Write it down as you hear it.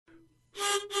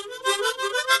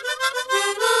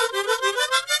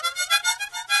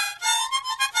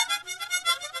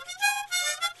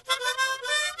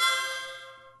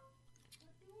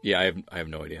Yeah, I have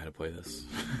no idea how to play this.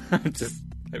 I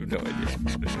have no idea.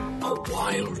 A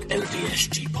wild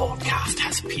LDSG podcast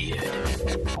has appeared.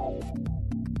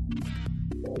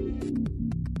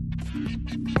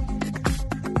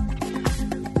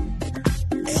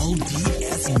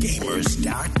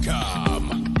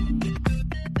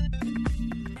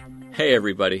 LDSgamers.com. Hey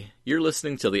everybody, you're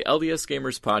listening to the LDS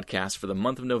Gamers podcast for the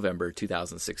month of November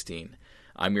 2016.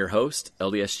 I'm your host,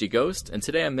 LDSG Ghost, and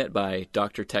today I'm met by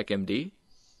Dr. Tech MD.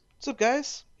 What's up,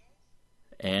 guys?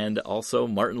 And also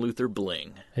Martin Luther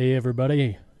Bling. Hey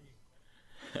everybody.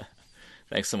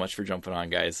 Thanks so much for jumping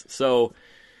on, guys. So,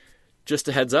 just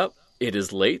a heads up, it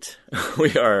is late.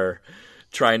 We are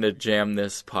trying to jam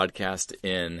this podcast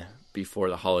in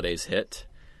before the holidays hit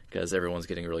because everyone's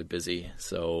getting really busy.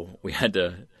 So we had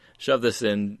to shove this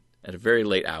in at a very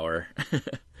late hour.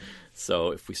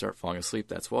 So if we start falling asleep,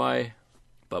 that's why.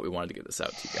 But we wanted to get this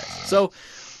out to you guys. So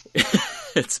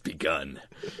it's begun.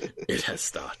 It has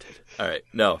started. All right.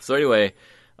 No. So anyway,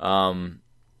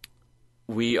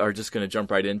 we are just going to jump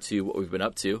right into what we've been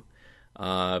up to.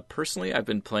 Personally, I've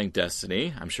been playing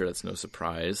Destiny. I'm sure that's no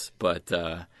surprise, but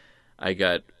I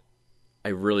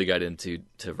really got into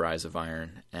Rise of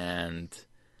Iron, and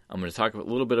I'm going to talk a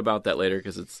little bit about that later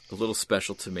because it's a little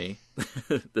special to me,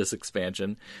 this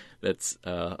expansion. That's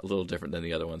a little different than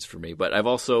the other ones for me. But I've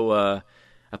also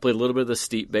I played a little bit of the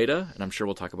Steep beta, and I'm sure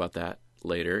we'll talk about that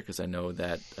later because I know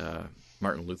that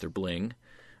Martin Luther Bling,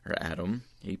 or Adam,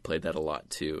 he played that a lot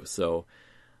too. So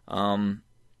I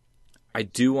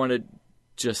do want to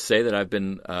just say that I've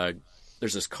been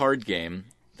there's this card game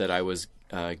that I was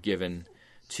given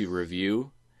to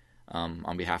review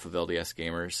on behalf of LDS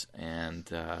Gamers, and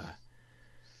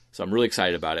so I'm really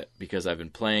excited about it because I've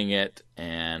been playing it,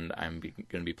 and I'm going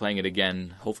to be playing it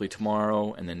again hopefully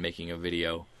tomorrow, and then making a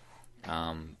video.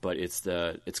 But it's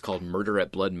called Murder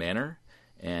at Blood Manor,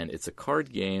 and it's a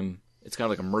card game. It's kind of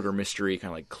like a murder mystery,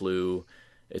 kind of like Clue.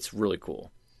 It's really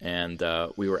cool, and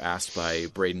we were asked by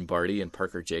Braden Barty and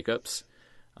Parker Jacobs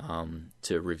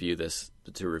to review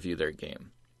their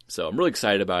game. So I'm really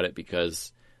excited about it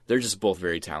because they're just both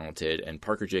very talented, and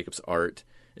Parker Jacobs' art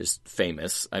is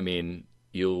famous. I mean,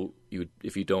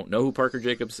 if you don't know who Parker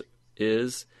Jacobs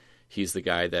is, he's the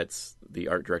guy that's the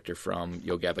art director from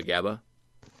Yo Gabba Gabba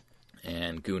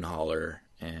and Goon Holler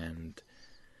and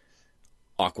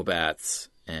Aquabats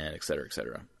and et cetera, et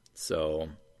cetera. So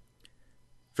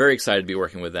very excited to be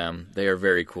working with them. They are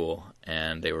very cool,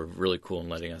 and they were really cool in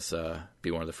letting us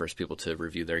be one of the first people to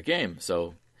review their game.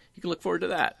 So you can look forward to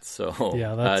that. So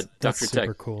yeah, that's Dr. super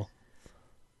Tech, cool.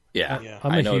 Yeah,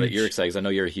 I know that you're excited because I know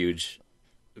you're a huge.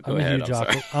 I'm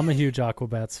a huge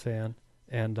Aquabats fan,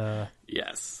 and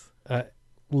yes,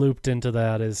 looped into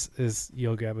that is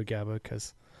Yo Gabba Gabba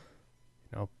because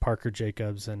Parker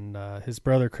Jacobs and his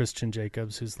brother Christian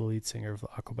Jacobs, who's the lead singer of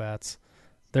Aquabats,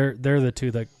 they're the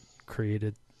two that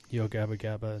created Yo Gabba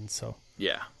Gabba, and so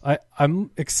yeah,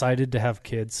 I'm excited to have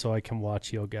kids so I can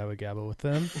watch Yo Gabba Gabba with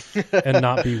them and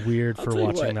not be weird for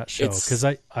watching that show because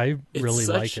I really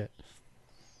like it.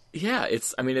 Yeah,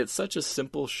 it's such a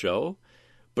simple show,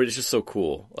 but it's just so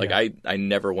cool. Like I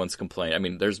never once complained. I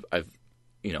mean, I've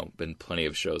been plenty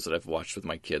of shows that I've watched with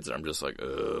my kids and I'm just like,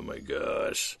 oh my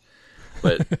gosh.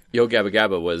 But Yo Gabba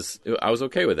Gabba I was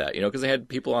okay with that, because they had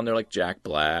people on there like Jack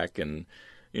Black and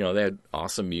they had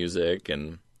awesome music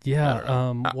and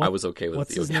I was okay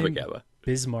with Yo Gabba Gabba.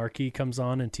 Biz Markie comes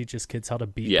on and teaches kids how to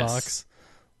beatbox. Yes.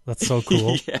 That's so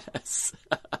cool. Yes.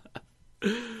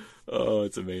 Oh,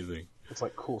 it's amazing. It's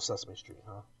like cool Sesame Street,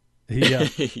 huh? Yeah.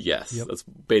 Yes, yep. That's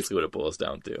basically what it boils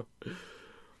down to.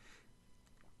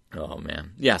 Oh,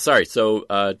 man. Yeah, sorry. So,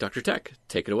 Dr. Tech,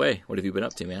 take it away. What have you been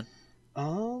up to, man?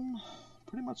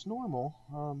 Pretty much normal.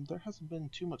 There hasn't been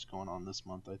too much going on this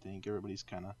month, I think. Everybody's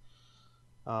kind of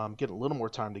getting a little more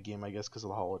time to game, I guess, because of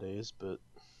the holidays. But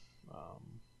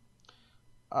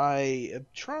I am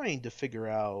trying to figure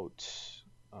out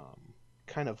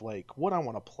kind of like what I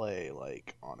want to play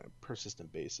like on a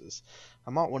persistent basis.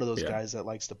 I'm not one of those guys that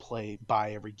likes to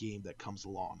buy every game that comes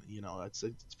along. It's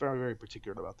very, very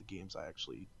particular about the games I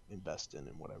actually invest in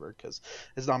and whatever, because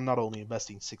I'm not only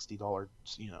investing $60,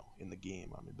 in the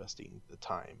game, I'm investing the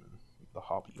time and the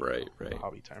hobby, right. The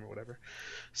hobby time or whatever.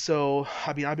 So,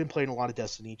 I've been playing a lot of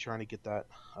Destiny, trying to get that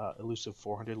elusive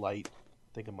 400 light.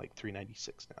 I think I'm like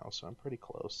 396 now, so I'm pretty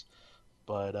close.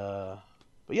 But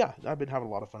yeah, I've been having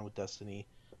a lot of fun with Destiny.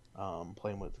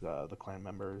 Playing with the clan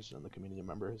members and the community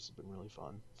members has been really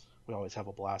fun. We always have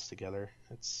a blast together.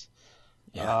 It's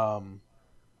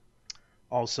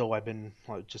Also,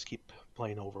 just keep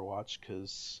playing Overwatch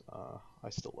because I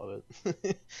still love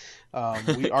it. Our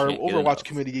Overwatch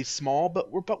community is small,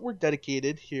 but we're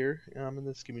dedicated here in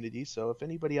this community. So if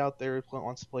anybody out there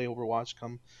wants to play Overwatch,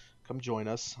 come join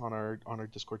us on our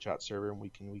Discord chat server, and we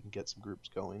can get some groups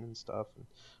going and stuff. And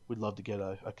we'd love to get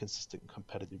a consistent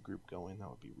competitive group going. That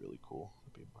would be really cool.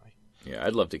 Yeah,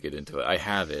 I'd love to get into it. I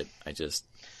have it. I just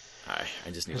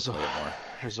need to play it more.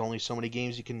 There's only so many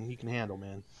games you can handle,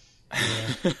 man.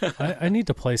 Yeah. I need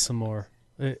to play some more.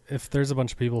 If there's a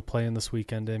bunch of people playing this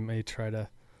weekend, I may try to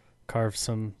carve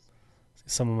some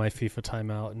of my FIFA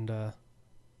time out and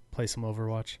play some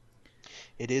Overwatch.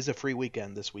 It is a free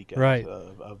weekend this weekend, right?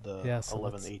 Of the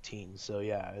 11-18. So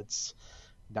yeah,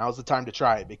 now's the time to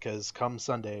try it, because come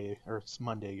Sunday or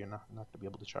Monday, you're not going to be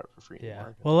able to try it for free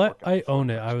anymore. Well, I own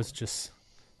it. I was just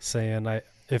saying,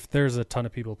 if there's a ton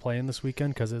of people playing this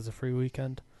weekend because it's a free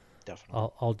weekend,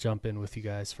 definitely I'll jump in with you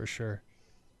guys for sure.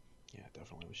 Yeah,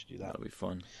 definitely we should do that. That'll be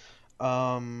fun.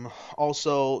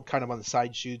 Also, kind of on the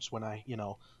side shoots, when I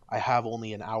have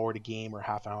only an hour to game or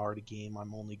half an hour to game,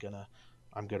 I'm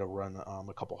gonna run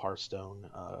a couple Hearthstone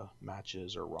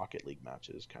matches or Rocket League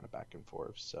matches, kind of back and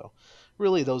forth. So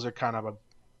really, those are kind of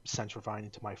centrifying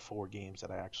into my 4 games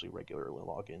that I actually regularly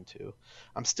log into.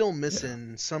 I'm still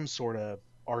missing some sort of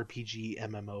RPG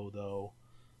MMO though.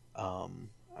 I'm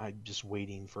just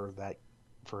waiting for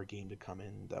a game to come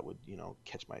in that would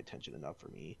catch my attention enough for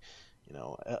me.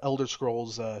 Elder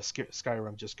Scrolls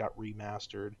Skyrim just got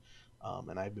remastered,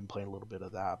 and I've been playing a little bit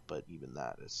of that, but even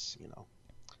that is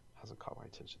hasn't caught my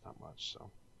attention that much.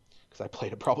 So because I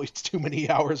played it probably too many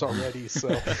hours already, so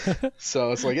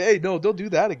it's like, hey, no, don't do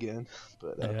that again,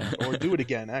 but or do it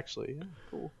again actually. Yeah,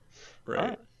 cool.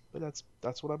 Right. But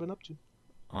that's what I've been up to.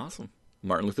 Awesome.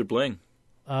 Martin Luther Bling.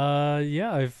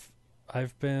 Yeah,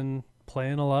 I've been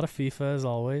playing a lot of FIFA as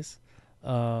always,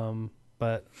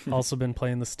 but also been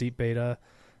playing the Steep Beta,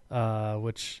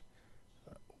 which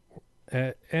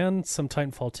and some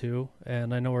Titanfall 2,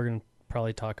 and I know we're gonna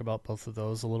probably talk about both of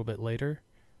those a little bit later,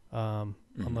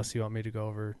 unless you want me to go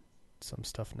over some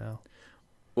stuff now.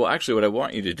 Well, actually, what I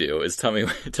want you to do is tell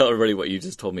everybody what you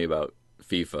just told me about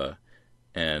FIFA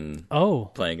and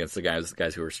playing against the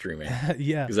guys who are streaming.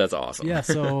 Yeah, because that's awesome. Yeah,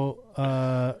 so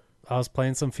I was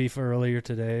playing some FIFA earlier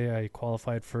today. I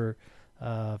qualified for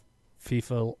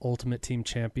FIFA Ultimate Team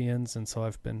Champions, and so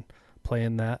I've been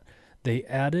playing that. They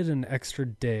added an extra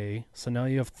day, so now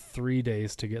you have 3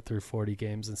 days to get through 40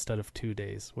 games instead of 2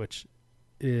 days, which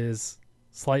is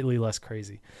slightly less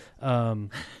crazy. But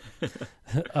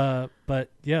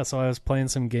yeah, so I was playing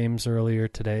some games earlier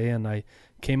today, and I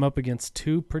came up against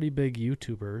 2 pretty big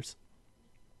YouTubers.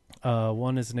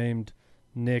 One is named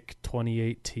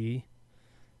Nick28T,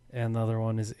 and the other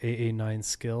one is AA9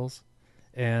 Skills,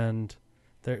 and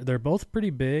they're both pretty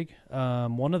big.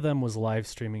 One of them was live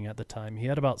streaming at the time. He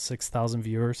had about 6,000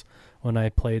 viewers when I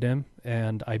played him,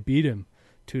 and I beat him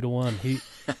 2-1.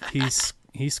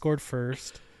 He scored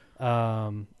first,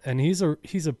 and he's a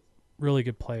really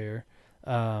good player.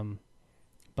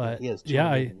 But he has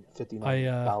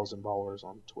 59,000 followers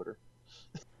on Twitter.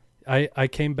 I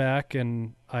came back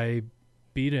and I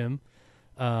beat him.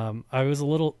 One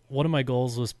of my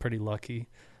goals was pretty lucky,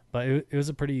 but it was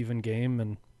a pretty even game,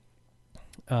 and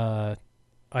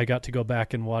I got to go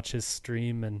back and watch his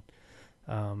stream, and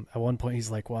at one point he's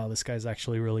like, "Wow, this guy's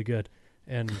actually really good,"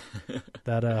 and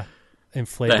that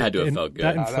inflated. That had to have felt good.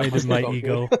 That inflated my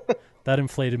ego. That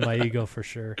inflated my ego for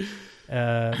sure.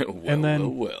 And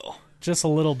then just a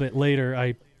little bit later,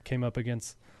 I came up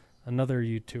against another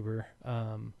YouTuber,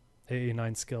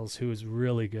 AA9 Skills, who is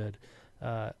really good.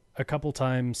 A couple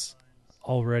times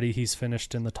already, he's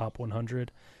finished in the top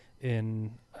 100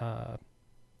 in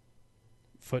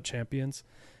Foot Champions,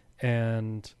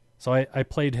 and so I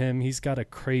played him. He's got a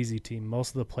crazy team.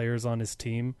 Most of the players on his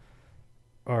team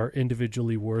are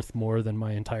individually worth more than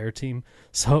my entire team.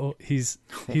 So he's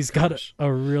got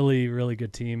a really, really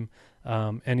good team,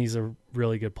 and he's a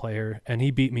really good player, and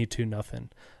he beat me 2-0.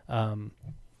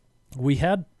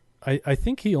 I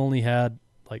think he only had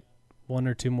like 1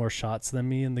 or 2 more shots than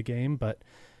me in the game, but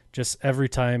just every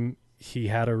time he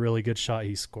had a really good shot,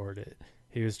 he scored it.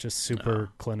 He was just super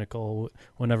clinical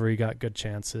whenever he got good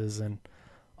chances, and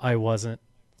I wasn't.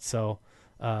 So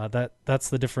that's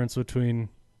the difference between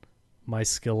my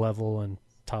skill level and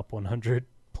top 100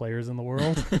 players in the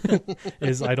world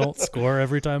is I don't score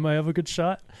every time I have a good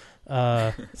shot.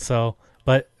 But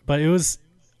it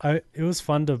was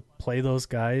fun to play those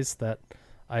guys that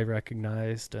I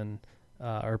recognized and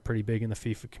are pretty big in the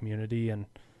FIFA community, and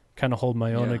kind of hold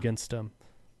my own against them.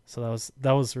 So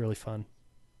that was really fun.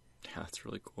 Yeah, that's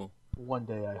really cool. one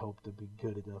day I hope to be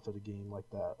good enough at a game like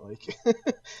that. Like,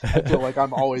 I feel like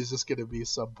I'm always just gonna be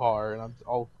subpar, and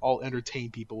I'll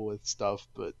entertain people with stuff,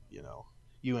 but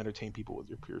you entertain people with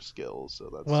your pure skills,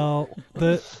 so that's well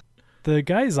cool. the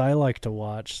guys I like to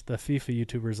watch, the FIFA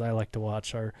YouTubers I like to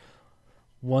watch, are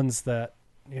ones that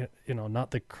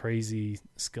not the crazy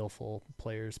skillful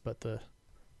players, but the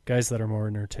guys that are more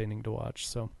entertaining to watch.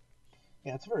 So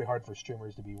yeah, it's very hard for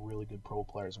streamers to be really good pro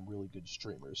players and really good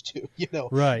streamers too.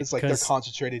 Right, it's like they're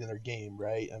concentrated in their game,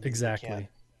 right? I mean, exactly. They can't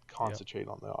concentrate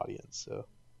on the audience. So,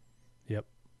 yep.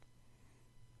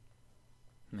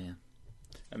 Man,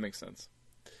 that makes sense.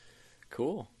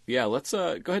 Cool. Yeah, let's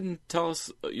go ahead and tell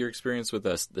us your experience with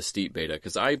the Steep beta,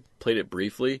 because I played it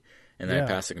briefly and then I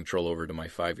passed the control over to my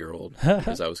 5-year-old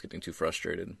because I was getting too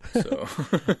frustrated. So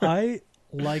I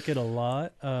like it a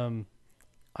lot.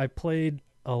 I played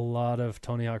a lot of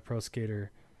Tony Hawk Pro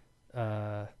Skater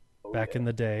back in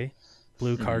the day,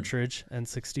 blue cartridge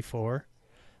N64.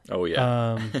 Oh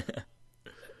yeah.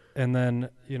 And then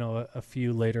a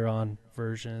few later on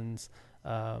versions,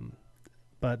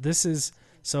 but this is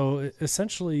so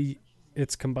essentially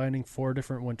it's combining 4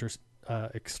 different winter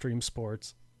extreme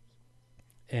sports,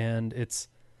 and it's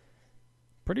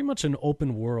pretty much an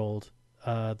open world.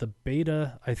 The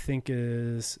beta I think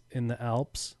is in the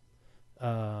Alps.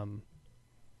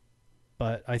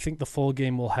 But I think the full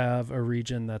game will have a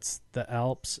region that's the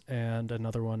Alps and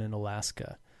another one in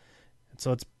Alaska. And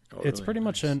so it's really pretty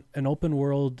much an open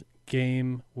world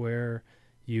game where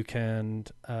you can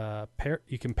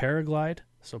paraglide,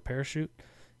 so parachute.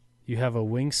 You have a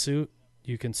wingsuit,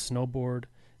 you can snowboard,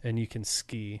 and you can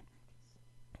ski.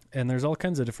 And there's all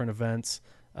kinds of different events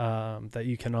that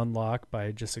you can unlock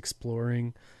by just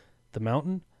exploring the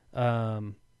mountain.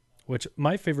 Which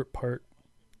my favorite part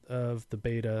of the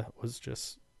beta was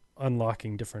just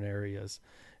unlocking different areas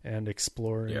and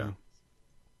exploring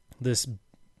this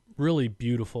really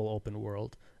beautiful open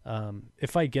world.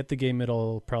 If I get the game,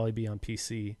 it'll probably be on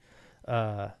PC.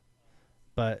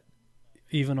 But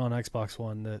even on Xbox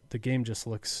One, the game just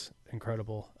looks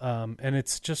incredible. And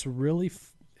it's just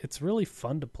it's really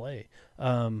fun to play.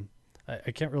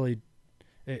 I can't really,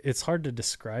 it's hard to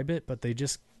describe it, but they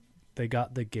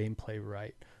got the gameplay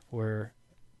right, where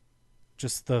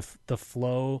just the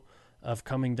flow of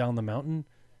coming down the mountain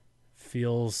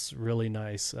feels really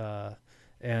nice,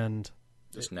 and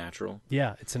just natural.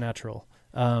 Yeah, it's a natural.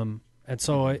 And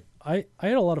so I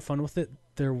had a lot of fun with it.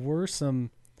 There were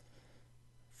some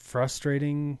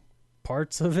frustrating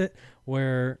parts of it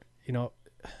where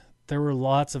there were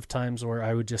lots of times where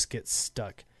I would just get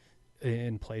stuck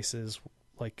in places,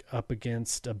 like up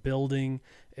against a building,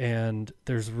 and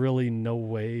there's really no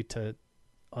way to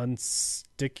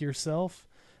unstick yourself.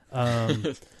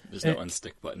 There's no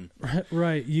unstick button.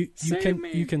 Right.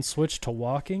 You can switch to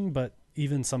walking, but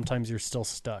even sometimes you're still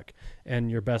stuck, and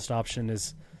your best option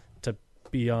is to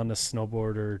be on a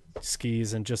snowboard or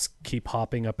skis and just keep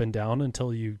hopping up and down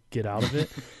until you get out of it.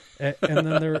 And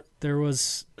then there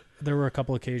were a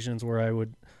couple occasions where I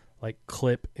would like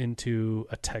clip into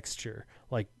a texture,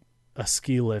 like a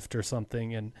ski lift or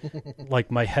something, and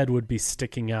like my head would be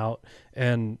sticking out,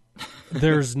 and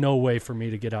there's no way for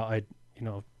me to get out. I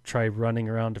try running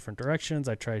around different directions.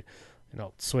 I tried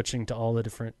switching to all the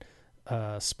different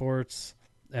sports,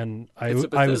 and I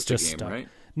was just game, stuck. Right?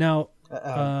 Now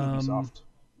Ubisoft.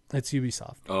 It's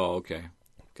Ubisoft. Oh, okay,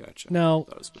 gotcha. Now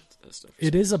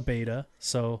it is a beta,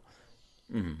 so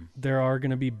there are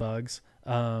going to be bugs.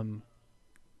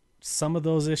 Some of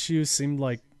those issues seemed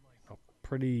like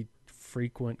pretty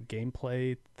frequent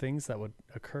gameplay things that would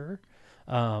occur.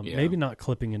 Maybe not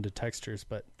clipping into textures,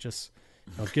 but just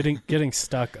getting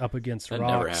stuck up against that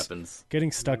rocks. Never happens.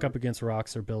 Getting stuck up against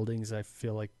rocks or buildings, I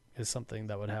feel like, is something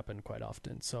that would happen quite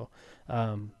often. So,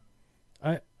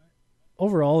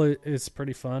 overall, it's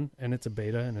pretty fun, and it's a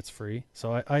beta and it's free.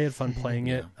 So I had fun playing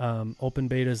it. Open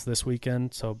betas this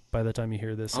weekend, so by the time you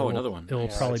hear this, another one.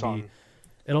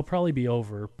 It'll probably be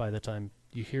over by the time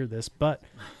you hear this. But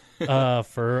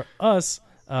for us,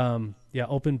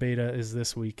 open beta is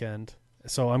this weekend.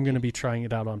 So I'm going to be trying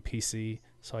it out on PC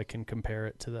so I can compare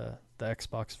it to the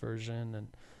Xbox version, and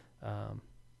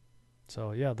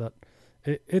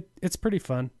it's pretty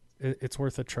fun. It's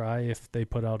worth a try if they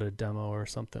put out a demo or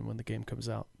something when the game comes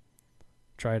out.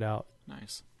 Try it out.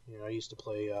 Nice. I used to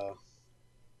play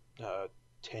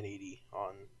 1080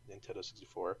 on Nintendo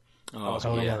 64. That was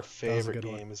one of our favorite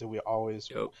games that we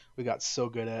got so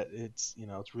good at. It's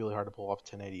it's really hard to pull off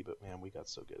 1080, but man, we got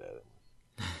so good at it.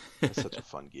 It's such a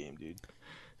fun game, dude.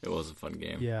 It was a fun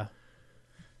game. Yeah.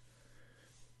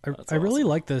 I really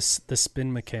like the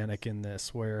spin mechanic in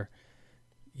this, where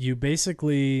you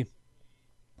basically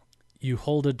you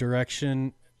hold a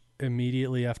direction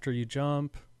immediately after you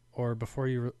jump or before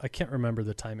you, I can't remember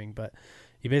the timing, but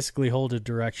you basically hold a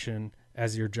direction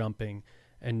as you're jumping.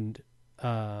 And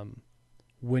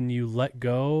when you let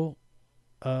go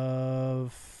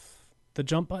of the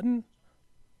jump button,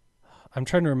 I'm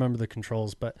trying to remember the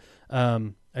controls, but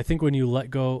I think when you let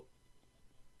go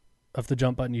of the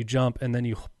jump button, you jump, and then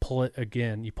you pull it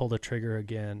again. You pull the trigger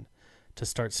again to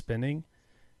start spinning.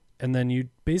 And then you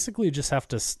basically just have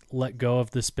to let go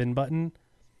of the spin button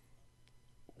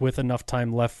with enough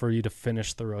time left for you to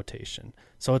finish the rotation.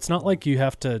 So it's not like you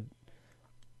have to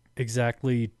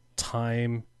exactly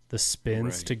time the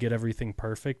spins to get everything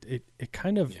perfect. It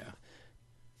kind of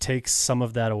takes some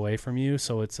of that away from you,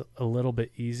 so it's a little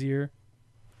bit easier,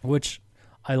 which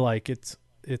I like. It's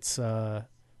I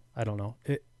don't know.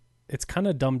 It's kind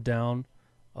of dumbed down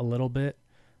a little bit,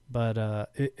 but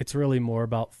it's really more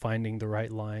about finding the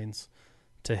right lines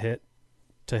to hit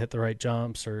the right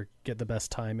jumps or get the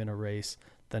best time in a race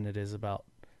than it is about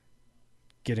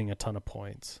getting a ton of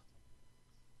points.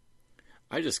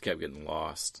 I just kept getting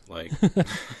lost. Like,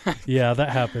 yeah, that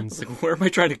happens. Like, where am I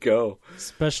trying to go?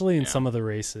 Especially in some of the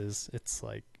races, it's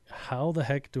like, how the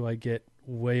heck do I get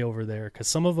way over there? Because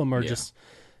some of them are just,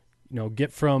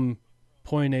 get from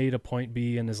point A to point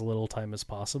B in as little time as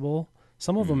possible.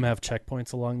 Some of them have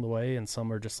checkpoints along the way, and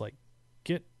some are just like,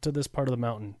 get to this part of the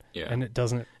mountain, and it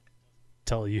doesn't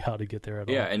tell you how to get there at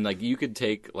all. Yeah, and like you could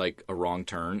take like a wrong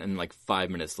turn, and like 5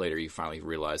 minutes later, you finally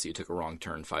realize that you took a wrong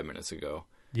turn 5 minutes ago.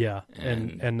 Yeah,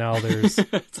 and now there's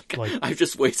like I've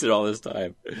just wasted all this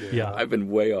time. Yeah, I've been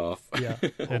way off. Yeah,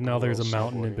 and now there's a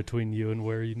mountain in between you and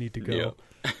where you need to go.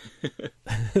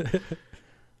 Yeah.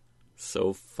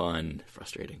 So fun,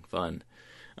 frustrating, fun.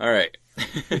 All right,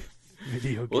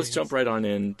 Video well, let's jump right on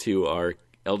into our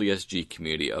LDSG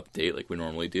community update, like we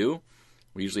normally do.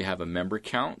 We usually have a member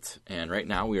count, and right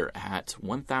now we are at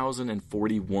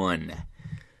 1,041,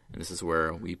 and this is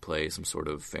where we play some sort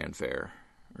of fanfare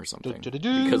or something,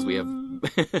 because we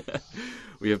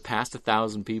have passed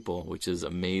 1,000 people, which is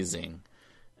amazing.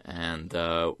 And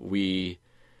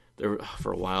there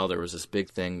for a while there was this big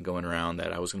thing going around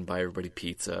that I was going to buy everybody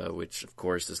pizza, which of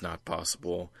course is not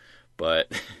possible.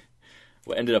 But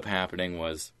what ended up happening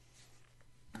was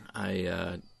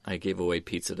I gave away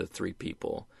pizza to 3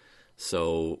 people.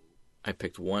 So I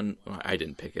picked one. I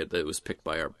didn't pick it. It was picked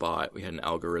by our bot. We had an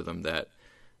algorithm that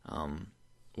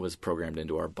was programmed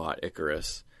into our bot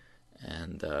Icarus,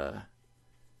 and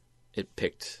it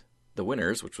picked the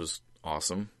winners, which was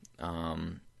awesome.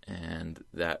 And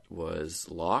that was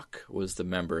Locke was the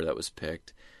member that was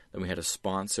picked. Then we had a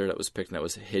sponsor that was picked, and that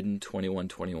was Hidden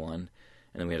 2121.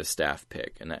 And then we had a staff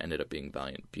pick, and that ended up being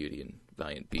Valiant Beauty and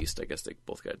Valiant Beast. I guess they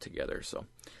both got it together. So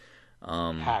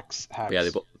hacks. Yeah,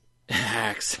 they both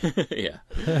hacks. Yeah,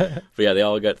 but yeah, they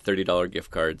all got $30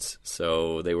 gift cards.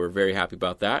 So they were very happy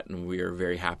about that, and we are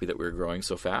very happy that we were growing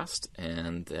so fast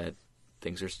and that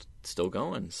things are still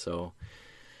going. So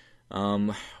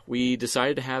we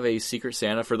decided to have a Secret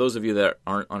Santa for those of you that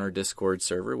aren't on our Discord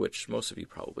server, which most of you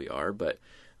probably are, but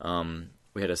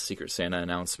we had a Secret Santa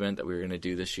announcement that we were going to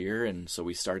do this year, and so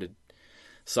we started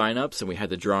sign-ups, and we had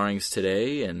the drawings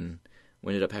today, and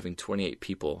we ended up having 28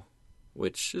 people,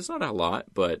 which is not a lot,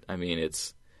 but I mean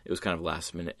it was kind of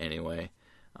last minute anyway.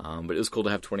 But it was cool to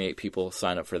have 28 people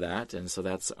sign up for that, and so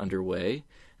that's underway,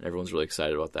 and everyone's really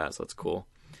excited about that, so that's cool.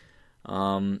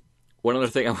 One other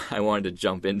thing I wanted to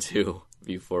jump into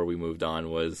before we moved on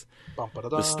was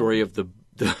the story of the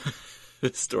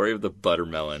story of the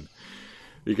buttermelon,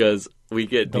 because we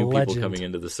get new people coming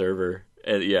into the server,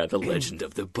 and the legend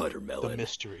of the buttermelon, the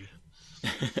mystery.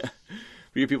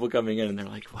 We get people coming in, and they're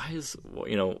like, "What is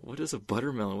a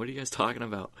buttermelon? What are you guys talking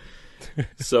about?"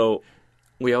 So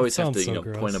we always have to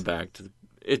point them back to.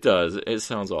 It does. It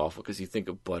sounds awful because you think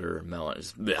of butter or melon.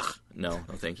 It's, no,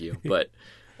 thank you. But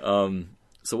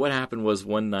so what happened was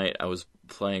one night I was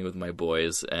playing with my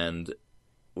boys, and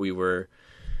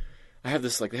I have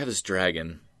this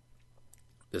dragon,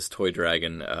 this toy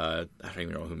dragon. I don't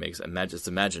even know who makes it. It's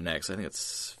Imaginext. I think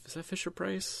is that Fisher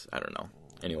Price? I don't know.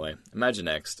 Anyway,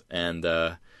 Imaginext, and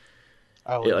it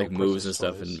like moves and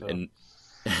stuff, and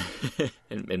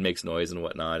and makes noise and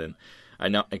whatnot. And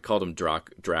I called him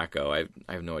Draco. I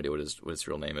have no idea what his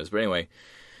real name is, but anyway,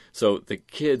 so the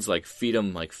kids like feed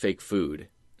him like fake food,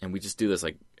 and we just do this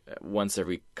like once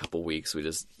every couple weeks. We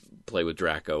just play with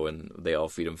Draco, and they all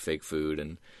feed him fake food.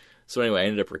 And so anyway, I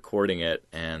ended up recording it,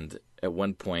 and at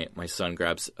one point my son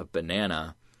grabs a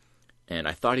banana, and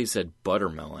I thought he said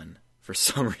buttermelon for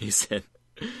some reason.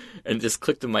 And it just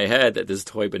clicked in my head that this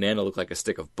toy banana looked like a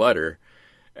stick of butter.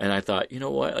 And I thought, you know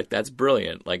what? Like, that's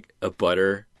brilliant. Like, a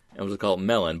butter, and we'll call it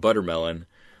melon, buttermelon.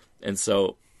 And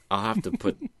so I'll have to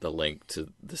put the link to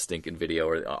the stinking video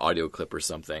or audio clip or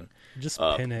something. Just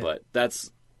up, pin it. But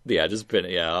that's, just pin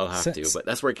it. Yeah, I'll have to. But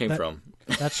that's where it came from.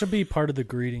 That should be part of the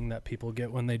greeting that people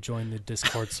get when they join the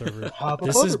Discord server. Hop a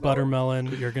This is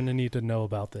Buttermelon. You're going to need to know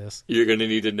about this. You're going to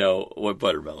need to know what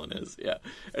Buttermelon is. Yeah.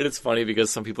 And it's funny because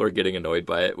some people are getting annoyed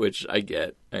by it, which I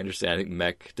get. I understand. I think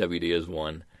Mech WD is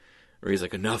one. Where he's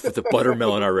like, enough with the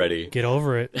Buttermelon already. Get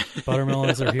over it.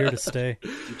 Buttermelons are here to stay.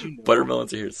 Did you know,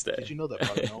 Buttermelons are here to stay. Did you know that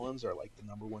buttermelons are like the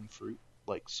number one fruit,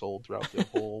 like sold throughout the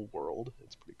whole world?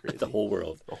 It's pretty crazy. The whole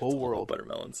world. The whole world.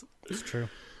 Buttermelons. It's true.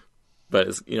 But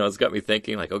it's got me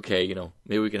thinking, like, okay,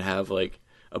 maybe we can have like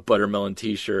a Buttermelon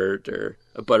T-shirt or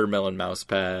a Buttermelon mouse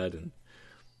pad.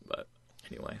 But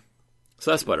anyway, so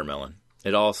that's Buttermelon.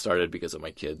 It all started because of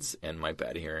my kids and my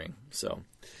bad hearing. So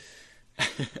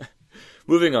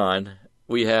moving on,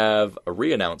 we have a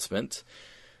re-announcement.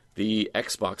 The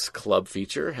Xbox Club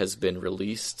feature has been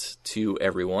released to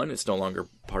everyone. It's no longer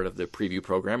part of the preview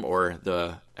program or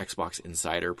the Xbox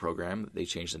Insider program that they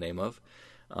changed the name of.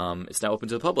 It's now open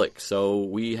to the public. So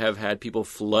we have had people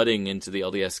flooding into the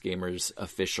LDS Gamers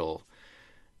official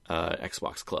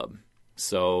Xbox Club.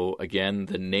 So again,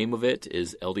 the name of it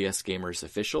is LDS Gamers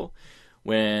Official.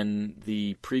 When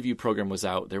the preview program was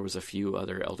out, there was a few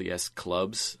other LDS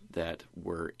clubs that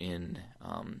were in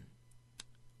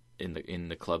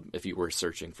the club. If you were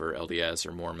searching for LDS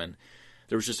or Mormon,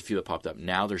 there was just a few that popped up.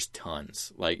 Now there's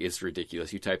tons. Like, it's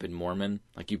ridiculous. You type in Mormon,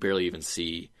 like, you barely even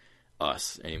see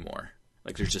us anymore.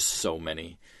 Like, there's just so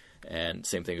many. And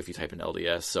same thing if you type in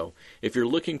LDS. So if you're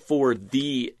looking for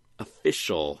the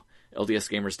official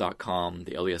LDSgamers.com,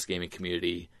 the LDS Gaming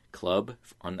Community Club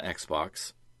on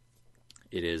Xbox,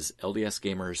 it is LDS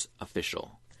Gamers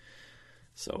Official.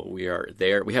 So we are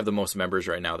there. We have the most members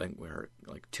right now. I think we're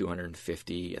like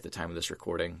 250 at the time of this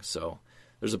recording. So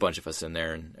there's a bunch of us in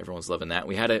there, and everyone's loving that.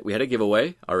 We had a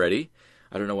giveaway already.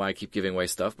 I don't know why I keep giving away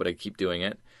stuff, but I keep doing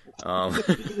it.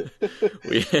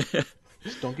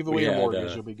 Just don't give away your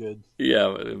mortgage. You'll be good. Yeah,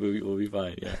 we'll be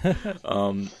fine. Yeah.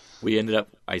 We ended up,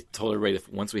 I told everybody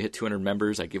that once we hit 200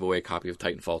 members, I'd give away a copy of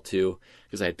Titanfall 2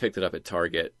 because I had picked it up at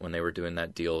Target when they were doing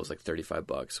that deal. It was like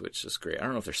 $35, which is great. I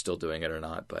don't know if they're still doing it or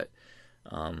not, but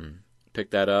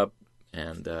picked that up,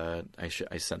 and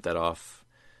I sent that off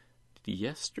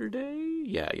yesterday.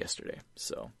 Yeah, yesterday.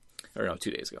 So, I don't know, 2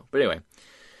 days ago. But anyway,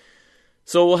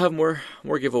 so we'll have more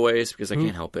giveaways because I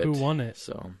can't help it. Who won it?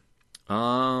 So,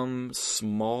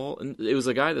 Small. It was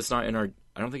a guy that's not in our.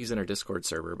 I don't think he's in our Discord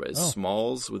server, but it's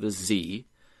Smalls with a Z.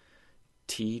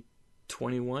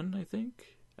 T21, I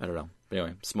think. I don't know. But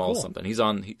anyway, Smalls something. He's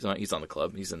on the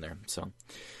club. He's in there. So,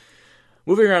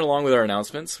 moving right along with our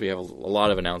announcements, we have a lot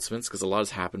of announcements because a lot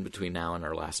has happened between now and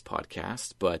our last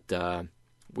podcast. But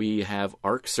we have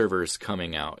Arc servers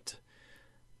coming out,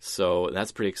 so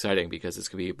that's pretty exciting because it's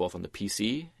going to be both on the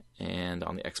PC and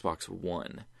on the Xbox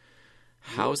One.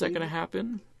 How is that going to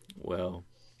happen? Well,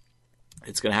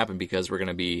 it's going to happen because we're going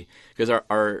to be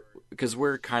because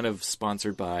we're kind of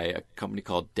sponsored by a company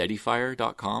called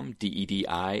Dedifier.com,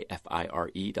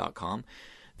 DEDIFIRE.com.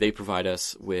 They provide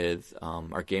us with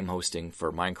our game hosting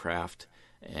for Minecraft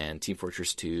and Team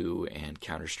Fortress 2 and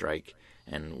Counter-Strike,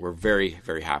 and we're very,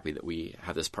 very happy that we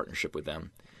have this partnership with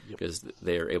them because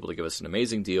they are able to give us an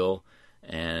amazing deal.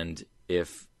 And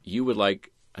if you would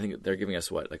like, I think they're giving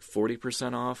us like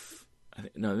 40% off.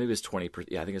 No, maybe it's 20%.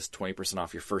 Yeah, I think it's 20%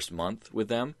 off your first month with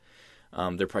them.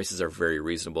 Their prices are very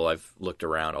reasonable. I've looked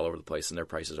around all over the place, and their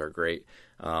prices are great.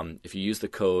 If you use the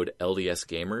code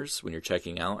LDSGamers when you're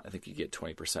checking out, I think you get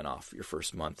 20% off your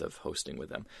first month of hosting with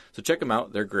them. So check them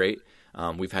out. They're great.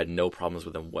 We've had no problems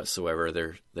with them whatsoever.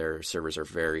 Their servers are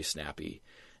very snappy,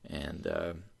 and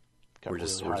we're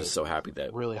just so happy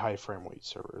that really high frame rate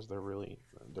servers.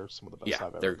 They're some of the best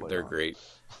I've ever played. They're great.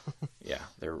 Yeah,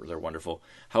 they're wonderful.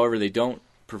 However, they don't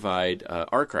provide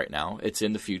Arc right now. It's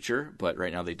in the future, but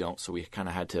right now they don't. So we kind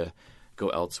of had to go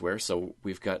elsewhere. So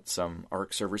we've got some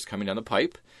Arc servers coming down the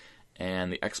pipe, and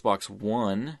the Xbox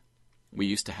One, we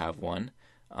used to have one,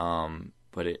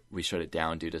 but we shut it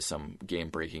down due to some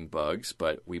game-breaking bugs.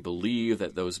 But we believe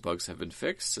that those bugs have been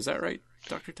fixed. Is that right,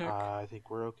 Dr. Tech? I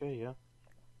think we're okay. Yeah.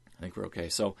 I think we're okay.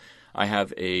 So I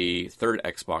have a third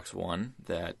Xbox One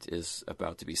that is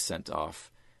about to be sent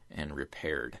off and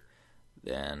repaired.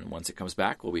 Then once it comes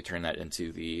back, we'll be turning that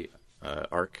into the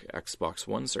Arc Xbox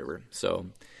One server. So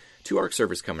 2 Arc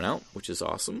servers coming out, which is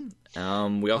awesome.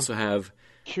 We also have...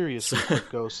 Curious,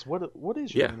 Ghost, what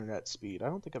is your internet speed? I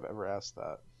don't think I've ever asked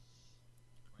that.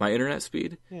 My internet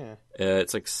speed? Yeah.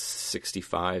 It's like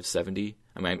 65, 70.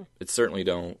 I mean, we certainly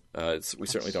don't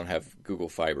have Google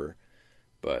Fiber.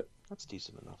 But that's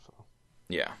decent enough, though.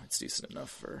 Yeah, it's decent enough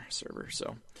for a server.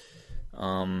 So,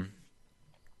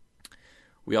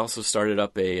 we also started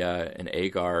up an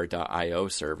agar.io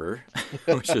server,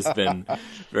 which has been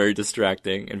very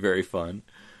distracting and very fun.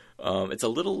 It's a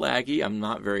little laggy. I'm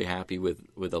not very happy with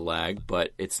the lag,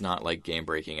 but it's not like game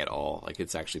breaking at all. Like,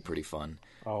 it's actually pretty fun.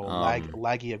 Oh,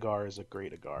 laggy agar is a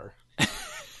great agar.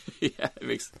 Yeah,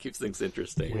 keeps things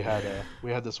interesting.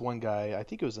 We had this one guy. I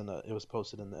think it was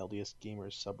posted in the LDS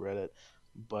Gamers subreddit,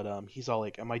 but he's all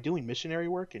like, "Am I doing missionary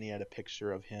work?" And he had a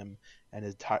picture of him,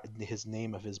 and his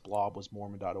name of his blob was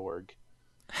Mormon.org.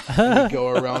 And he'd go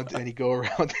around and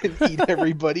eat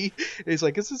everybody. And he's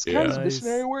like, "Is this kind of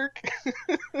missionary work?"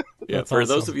 Yeah, for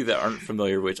those of you that aren't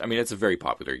familiar, it's a very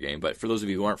popular game, but for those of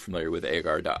you who aren't familiar with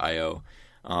agar.io,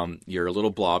 you're a little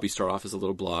blob. You start off as a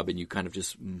little blob, and you kind of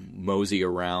just mosey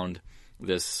around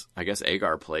this, I guess,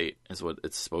 agar plate is what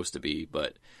it's supposed to be,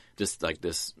 but just like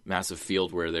this massive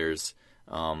field where there's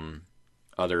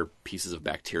other pieces of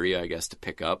bacteria, I guess, to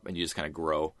pick up, and you just kind of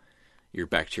grow. Your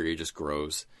bacteria just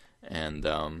grows, and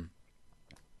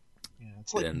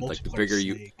it's like the bigger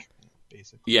snake,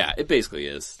 basically. Yeah, it basically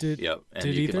is. And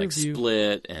did you can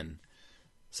split and.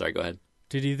 Sorry, go ahead.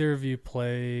 Did either of you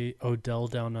play Odell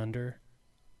Down Under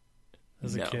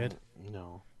as a kid?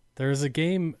 No. There was a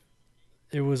game.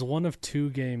 It was one of two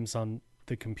games on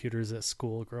the computers at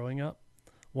school growing up.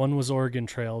 One was Oregon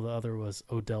Trail. The other was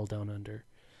Odell Down Under.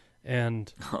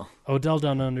 And Odell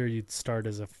Down Under, you'd start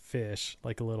as a fish,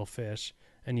 like a little fish,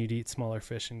 and you'd eat smaller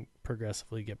fish and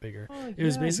progressively get bigger. It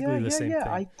was basically the same thing.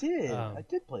 I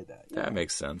did play that. Yeah. That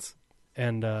makes sense.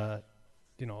 And,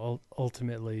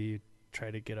 ultimately you try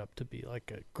to get up to be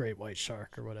like a great white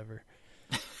shark or whatever.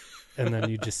 And then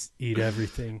you just eat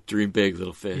everything. Dream big,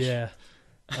 little fish. Yeah.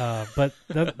 But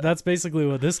that's basically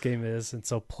what this game is. And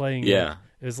so playing it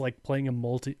is like playing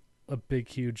a big,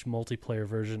 huge multiplayer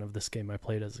version of this game I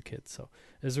played as a kid. So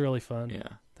it was really fun. Yeah.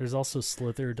 There's also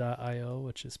Slither.io,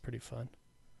 which is pretty fun.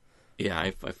 Yeah,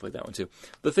 I've played that one too.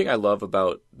 The thing I love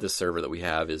about this server that we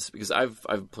have is because I've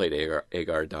played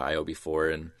agar.io before,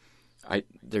 and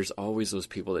there's always those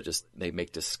people that they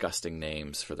make disgusting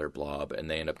names for their blob, and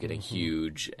they end up getting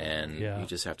huge, and you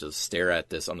just have to stare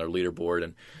at this on their leaderboard.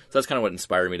 And so that's kind of what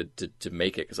inspired me to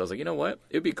make it, because I was like, you know what?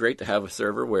 It would be great to have a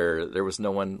server where there was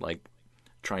no one like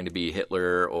trying to be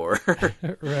Hitler or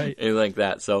right. anything like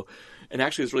that. So, and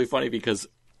actually it's really funny because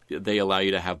they allow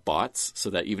you to have bots, so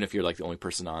that even if you're like the only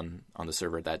person on the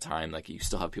server at that time, like you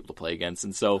still have people to play against.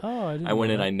 And so I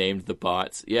went and I named the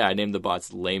bots. Yeah, I named the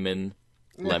bots Layman,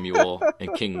 Lemuel,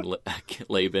 and King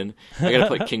Laban. I got to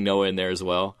put King Noah in there as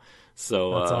well.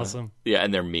 So that's awesome. Yeah,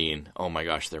 and they're mean. Oh my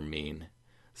gosh, they're mean.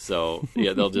 So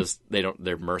yeah,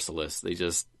 they're merciless.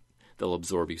 They'll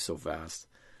absorb you so fast.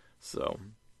 So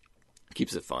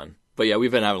keeps it fun. But yeah,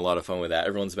 we've been having a lot of fun with that.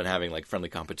 Everyone's been having like friendly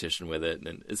competition with it,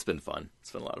 and it's been fun.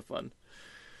 It's been a lot of fun.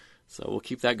 So we'll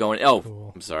keep that going. Oh,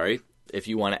 cool. I'm sorry. If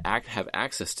you want to have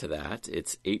access to that,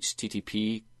 it's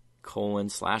http://ldsg.io/agar.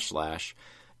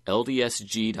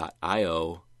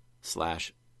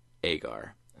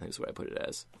 I think that's what I put it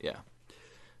as. Yeah.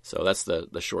 So that's the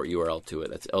short URL to it.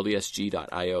 That's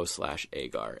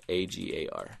ldsg.io/agar.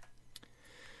 AGAR.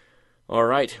 All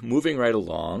right, moving right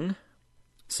along.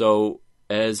 So,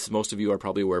 as most of you are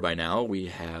probably aware by now, we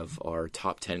have our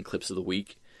top 10 clips of the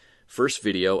week. First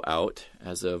video out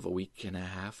as of a week and a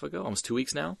half ago, almost 2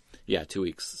 weeks now. Yeah, 2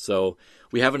 weeks. So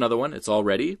we have another one. It's all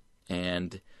ready,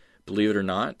 and believe it or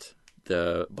not,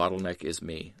 the bottleneck is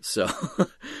me. So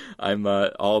I'm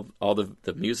all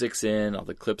the music's in, all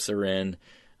the clips are in,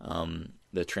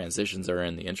 the transitions are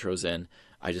in, the intro's in.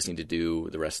 I just need to do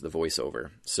the rest of the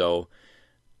voiceover. So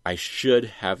I should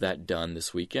have that done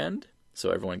this weekend,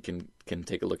 so everyone can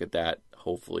take a look at that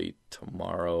hopefully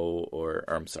tomorrow, or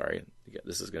I'm sorry,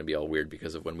 this is going to be all weird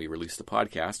because of when we release the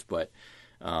podcast, but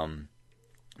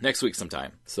next week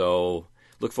sometime. So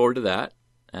look forward to that.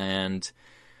 And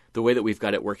the way that we've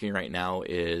got it working right now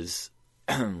is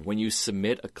when you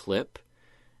submit a clip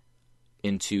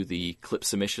into the clip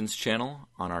submissions channel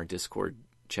on our Discord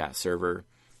chat server,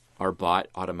 our bot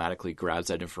automatically grabs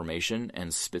that information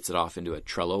and spits it off into a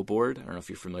Trello board. I don't know if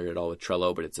you're familiar at all with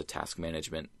Trello, but it's a task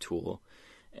management tool.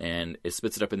 And it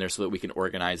spits it up in there so that we can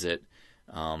organize it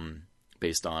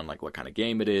based on like what kind of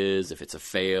game it is, if it's a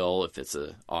fail, if it's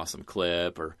an awesome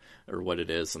clip, or what it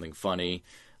is, something funny.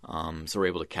 So we're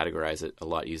able to categorize it a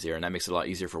lot easier. And that makes it a lot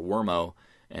easier for Wormo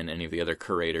and any of the other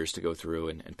curators to go through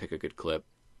and pick a good clip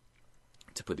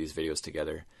to put these videos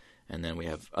together. And then we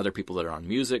have other people that are on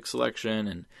music selection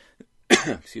and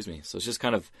excuse me. So it's just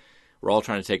kind of we're all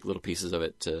trying to take little pieces of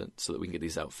it so that we can get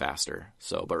these out faster.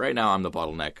 So, but right now I'm the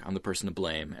bottleneck. I'm the person to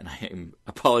blame, and I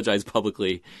apologize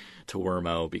publicly to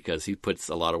Wormo because he puts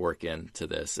a lot of work into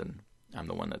this, and I'm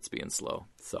the one that's being slow.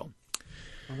 So,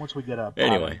 and once we get a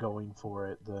pilot going for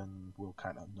it, then we'll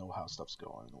kind of know how stuff's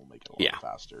going, and we'll make it a lot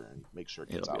faster and make sure it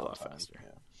gets out a lot faster.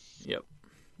 Yeah.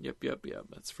 Yep.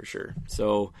 That's for sure.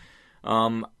 So,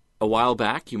 a while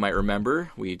back, you might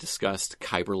remember, we discussed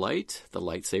Kyber Light, the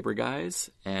lightsaber guys,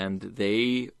 and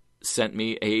they sent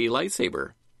me a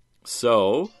lightsaber.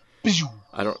 So,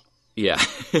 and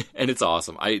it's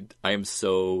awesome. I am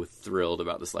so thrilled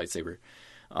about this lightsaber.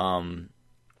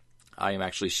 I am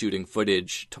actually shooting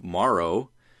footage tomorrow,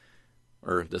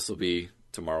 or this will be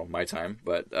tomorrow, my time,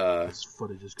 but this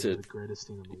footage is going to be the greatest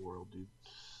thing in the world, dude.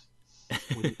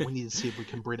 We need to see if we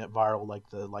can bring it viral like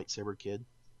the lightsaber kid.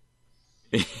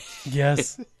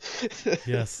 Yes.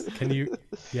 Can you?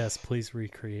 Yes, please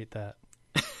recreate that.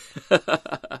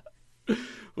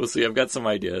 We'll see. I've got some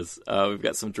ideas. We've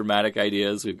got some dramatic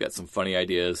ideas. We've got some funny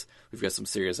ideas. We've got some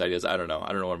serious ideas. I don't know what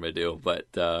I'm going to do, but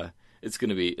it's going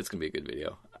to be a good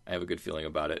video. I have a good feeling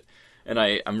about it, and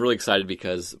I'm really excited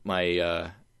because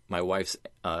my wife's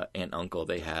aunt and uncle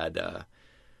they had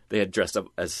dressed up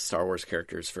as Star Wars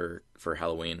characters for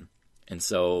Halloween. And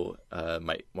so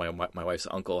my wife's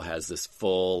uncle has this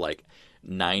full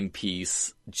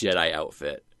 9-piece Jedi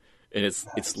outfit, and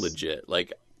it's legit.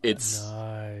 It's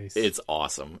nice. It's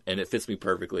awesome, and it fits me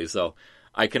perfectly. So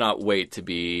I cannot wait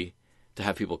to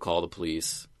have people call the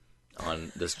police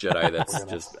on this Jedi that's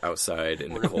just outside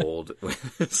in the cold,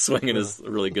 swinging his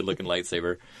really good looking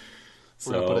lightsaber.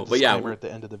 We're gonna put a disclaimer at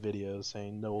the end of the video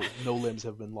saying no limbs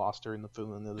have been lost during the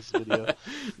filming of this video.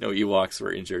 No Ewoks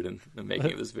were injured in the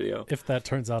making of this video. If that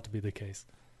turns out to be the case.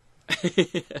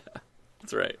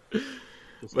 That's right.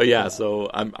 But yeah,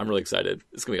 so I'm really excited.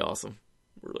 It's gonna be awesome.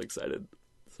 We're really excited.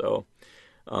 So,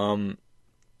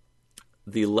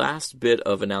 the last bit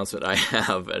of announcement I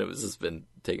have, and it's just been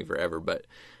taking forever, but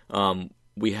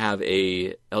we have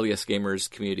a LDS Gamers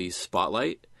Community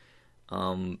Spotlight.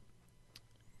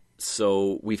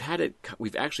 So we've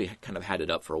actually kind of had it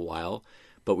up for a while,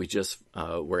 but we just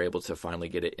were able to finally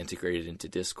get it integrated into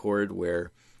Discord,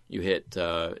 where you hit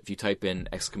if you type in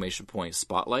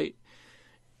 !spotlight,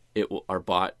 our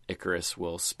bot Icarus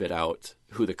will spit out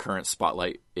who the current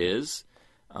spotlight is,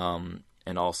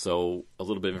 and also a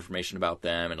little bit of information about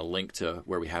them and a link to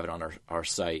where we have it on our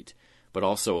site, but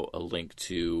also a link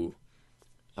to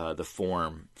the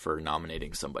form for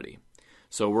nominating somebody.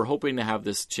 So we're hoping to have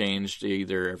this changed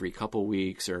either every couple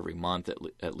weeks or every month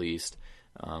at least,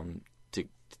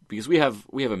 because we have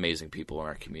amazing people in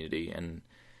our community, and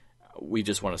we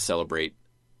just want to celebrate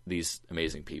these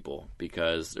amazing people,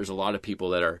 because there's a lot of people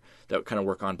that kind of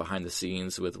work on behind the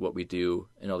scenes with what we do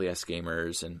in LDS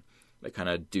Gamers, and that kind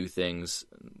of do things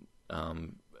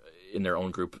in their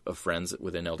own group of friends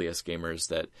within LDS Gamers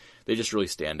that they just really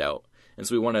stand out. And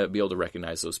so we want to be able to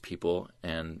recognize those people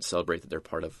and celebrate that they're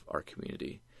part of our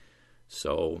community.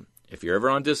 So if you're ever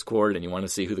on Discord and you want to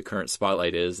see who the current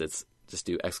spotlight is, it's just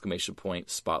do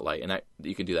 !spotlight, and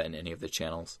you can do that in any of the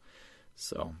channels.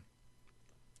 So,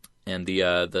 and the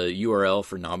URL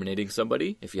for nominating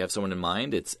somebody, if you have someone in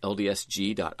mind, it's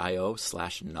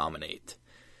ldsg.io/nominate.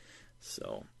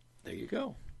 So there you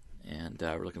go. And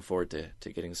we're looking forward to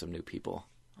getting some new people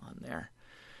on there.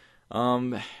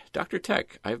 Dr.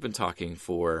 Tech, I've been talking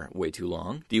for way too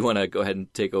long. Do you want to go ahead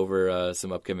and take over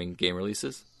some upcoming game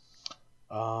releases?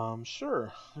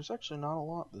 Sure. There's actually not a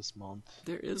lot this month.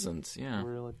 There isn't, yeah.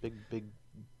 Really big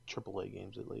AAA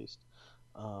games, at least.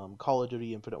 Call of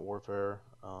Duty Infinite Warfare.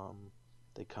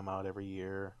 They come out every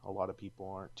year. A lot of people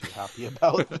aren't too happy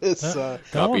about this. That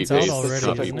one's out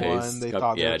already, isn't it? One. They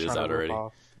thought it is out already.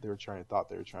 They were trying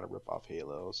to rip off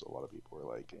Halo, so a lot of people were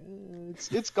like,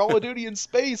 it's Call of Duty in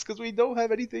space because we don't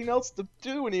have anything else to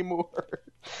do anymore.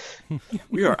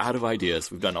 We are out of ideas.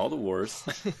 We've done all the wars.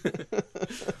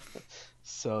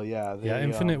 So yeah,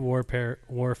 Infinite Warfare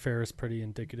is pretty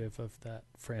indicative of that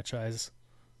franchise.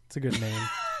 It's a good name.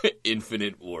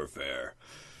 Infinite Warfare.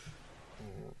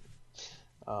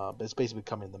 But it's basically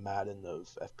becoming the Madden of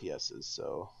FPSs.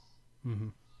 So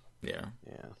yeah.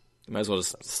 You might as well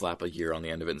just slap a year on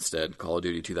the end of it instead. Call of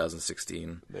Duty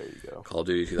 2016. There you go. Call of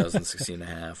Duty 2016 and a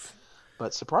half.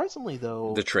 But surprisingly,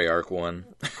 though... The Treyarch one.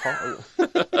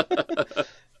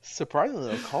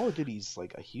 Surprisingly, though, Call of Duty's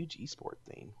like a huge esport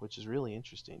thing, which is really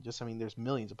interesting. There's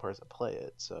millions of players that play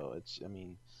it, so it's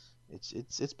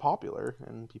popular,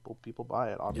 and people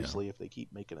buy it. Obviously, if they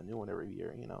keep making a new one every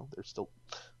year,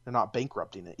 they're not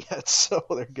bankrupting it yet, so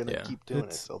they're gonna keep doing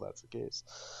it till that's the case.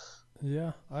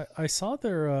 Yeah, I saw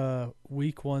their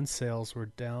week 1 sales were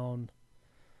down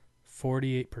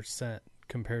 48%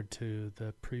 compared to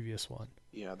the previous one.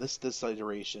 Yeah, this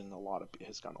iteration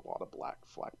has gotten a lot of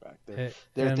flack back.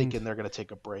 They're thinking they're going to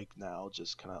take a break now,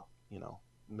 just kind of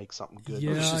make something good.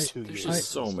 Yeah, there's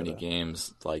just so many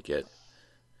games like it.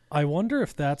 I wonder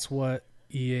if that's what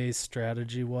EA's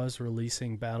strategy was,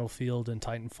 releasing Battlefield and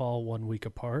Titanfall 1 week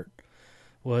apart.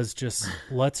 Was just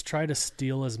let's try to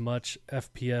steal as much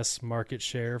FPS market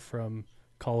share from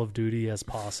Call of Duty as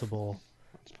possible.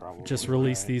 Just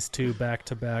release these two back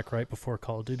to back right before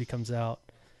Call of Duty comes out.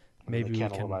 Maybe they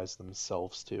cannibalize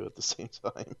themselves too at the same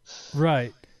time.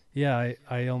 Right. Yeah,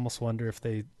 I almost wonder if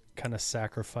they kind of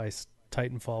sacrificed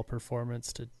Titanfall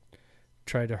performance to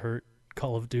try to hurt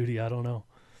Call of Duty. I don't know.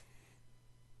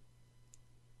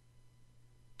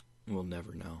 We'll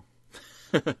never know.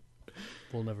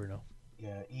 We'll never know.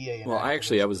 Yeah, EA. Well, I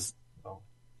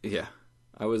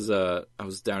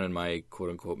was down in my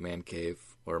quote unquote man cave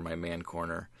or my man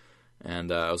corner,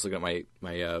 and I was looking at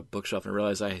my bookshelf and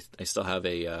realized I still have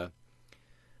a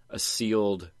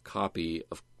sealed copy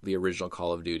of the original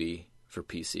Call of Duty for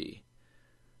PC,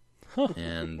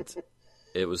 and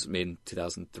it was made in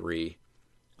 2003.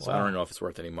 So wow. I don't know if it's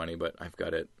worth any money, but I've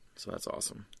got it, so that's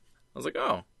awesome. I was like,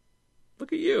 oh,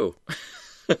 look at you.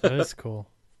 That is cool.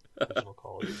 Original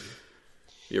Call of Duty.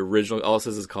 The original, all it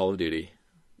says is Call of Duty,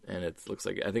 and it looks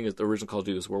like, I think the original Call of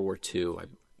Duty was World War II,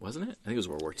 wasn't it? I think it was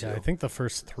World War II. Yeah, I think the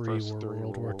first three were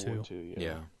World War II.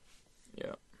 Yeah.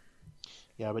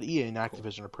 Yeah, but EA and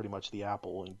Activision are pretty much the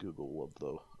Apple and Google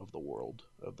of the world,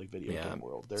 of the video game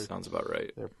world. Sounds about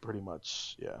right. They're pretty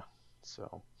much, yeah.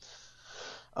 So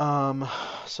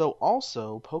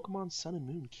also Pokemon Sun and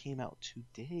Moon came out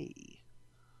today.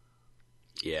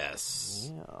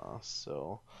 Yes. Yeah.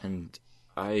 So. And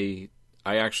I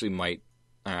actually might.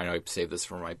 I know I saved this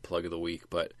for my plug of the week,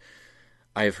 but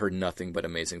I have heard nothing but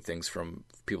amazing things from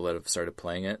people that have started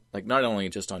playing it. Like not only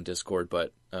just on Discord,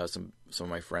 but some of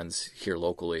my friends here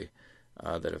locally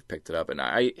that have picked it up. And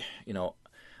I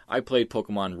played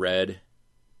Pokemon Red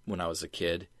when I was a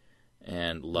kid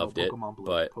and loved it. Pokemon Blue.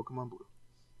 But Pokemon Blue.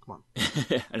 Come on.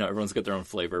 I know everyone's got their own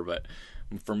flavor, but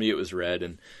for me it was Red,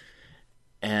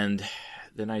 and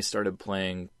then I started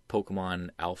playing Pokemon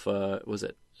Alpha. Was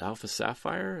it Alpha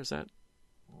Sapphire? Is that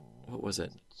what was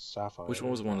it? Sapphire. Which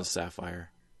one was the one with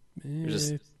Sapphire?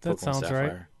 That Pokemon sounds Sapphire.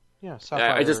 right. Yeah,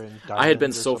 Sapphire. I had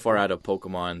been so far out of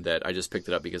Pokemon that I just picked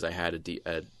it up because I had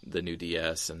the new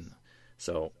DS, and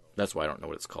so that's why I don't know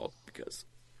what it's called, because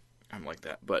I'm like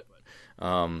that. But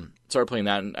started playing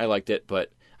that, and I liked it.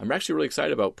 But I'm actually really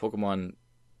excited about Pokemon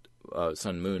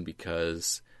Sun and Moon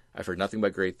because I've heard nothing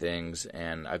but great things,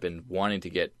 and I've been wanting to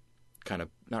get kind of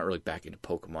not really back into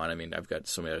Pokemon. I mean, I've got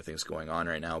so many other things going on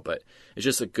right now, but it's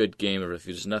just a good game. Or if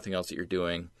there's nothing else that you're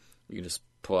doing, you can just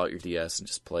pull out your DS and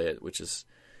just play it, which is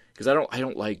because I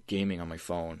don't like gaming on my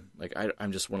phone. Like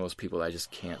I'm just one of those people that I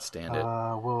just can't stand it.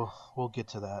 We'll get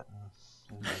to that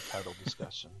in the title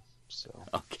discussion. So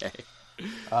okay.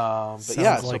 But sounds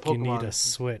yeah, like so Pokemon, you need a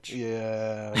Switch.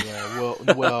 Yeah.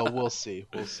 We'll see.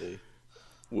 We'll see.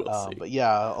 But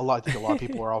yeah, I think a lot of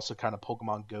people are also kind of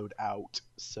Pokemon Go'd out,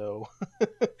 so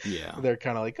yeah, they're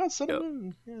kind of like, oh, Sun and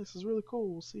Moon, yeah, this is really cool.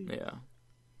 We'll see. Yeah.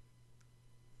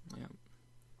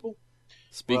 Cool.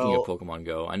 Speaking of Pokemon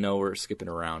Go, I know we're skipping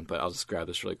around, but I'll just grab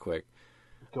this really quick.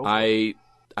 I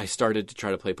started to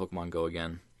try to play Pokemon Go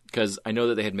again because I know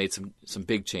that they had made some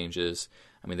big changes.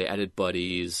 I mean, they added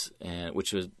buddies, and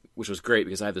which was great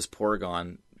because I have this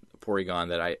Porygon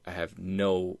that I have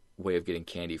no way of getting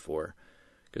candy for.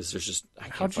 Because there's just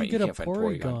how'd you get a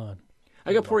Porygon?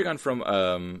 I got Porygon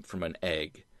from an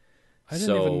egg. I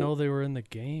didn't even know they were in the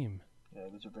game. Yeah,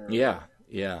 those are very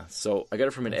yeah. So I got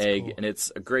it from an egg, cool. And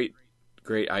it's a great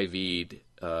IV'd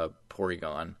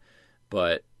Porygon,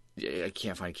 but I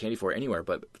can't find candy for it anywhere.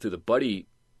 But through the buddy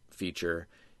feature,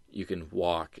 you can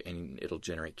walk and it'll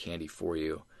generate candy for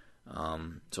you. So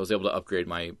I was able to upgrade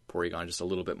my Porygon just a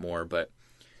little bit more, but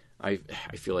I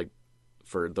feel like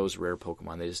for those rare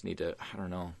Pokemon, they just need to, I don't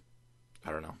know.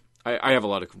 I have a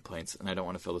lot of complaints, and I don't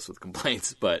want to fill this with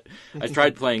complaints, but I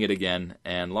tried playing it again,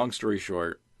 and long story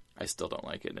short, I still don't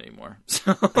like it anymore.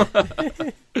 So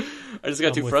I just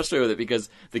got too frustrated with it because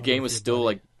the game was still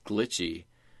like glitchy,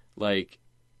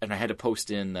 and I had to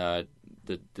post in the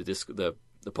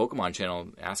Pokemon channel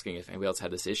asking if anybody else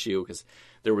had this issue because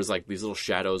there was like these little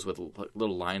shadows with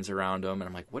little lines around them, and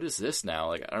I'm like, what is this now?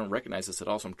 Like, I don't recognize this at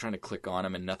all, so I'm trying to click on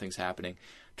them and nothing's happening.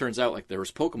 Turns out like there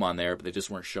was Pokemon there, but they just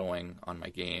weren't showing on my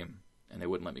game, and they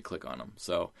wouldn't let me click on them.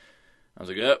 So I was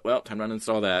like, oh, well, time to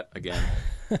uninstall that again.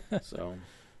 So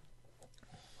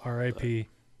R.I.P.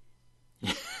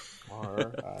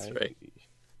 That's right.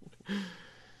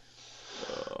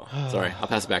 Sorry, I'll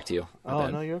pass it back to you.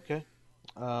 No, you're okay.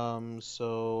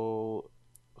 So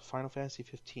Final Fantasy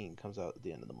 15 comes out at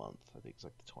the end of the month. I think it's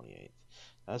like the 28th.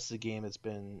 That's the game that's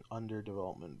been under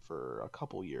development for a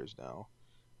couple years now,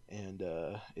 and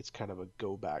it's kind of a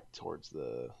go back towards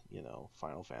the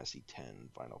Final Fantasy 10,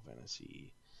 Final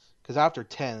Fantasy, because after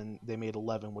 10 they made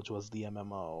 11, which was the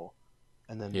MMO,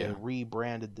 and then they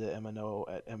rebranded the MMO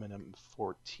at M&M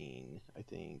 14, I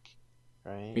think,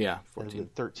 right? Yeah, 14.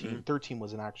 13, 13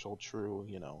 was an actual true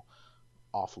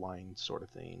offline sort of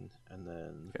thing, and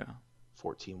then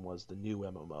 14 was the new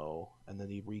MMO, and then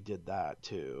he redid that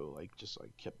too, just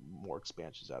kept more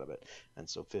expansions out of it, and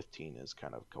so 15 is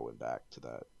kind of going back to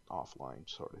that offline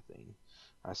sort of thing.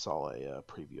 I saw a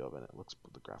preview of it.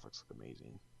 The graphics look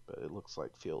amazing, but it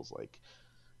feels like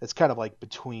it's kind of like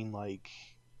between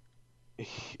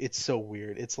it's so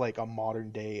weird. It's like a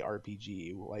modern day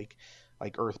RPG, like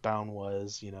Earthbound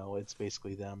was. It's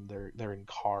basically them. They're in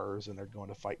cars and they're going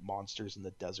to fight monsters in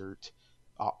the desert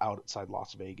outside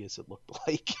Las Vegas. It looked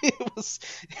like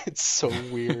it's so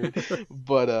weird,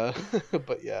 but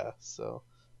yeah. So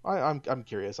I'm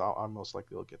curious. I'm most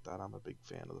likely will get that. I'm a big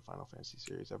fan of the Final Fantasy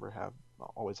series.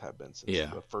 Always have been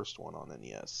since the first one on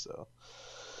NES. So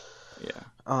it's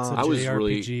a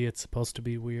JRPG. It's supposed to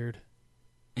be weird.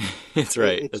 That's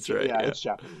right. That's right. Yeah, it's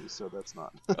Japanese, so that's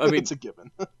not. I mean, it's a given.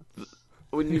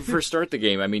 When you first start the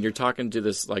game, you're talking to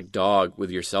this dog with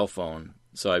your cell phone.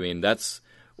 So that's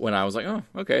when I was like, oh,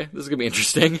 okay, this is gonna be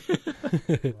interesting.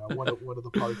 One of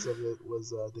the parts of it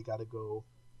was they got to go.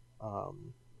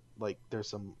 There's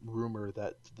some rumor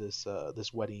that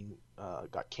this wedding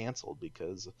got canceled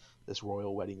because this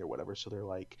royal wedding or whatever. So they're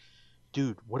like,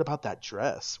 dude, what about that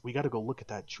dress? We got to go look at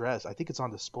that dress. I think it's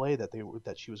on display that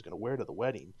she was going to wear to the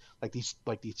wedding. These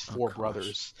four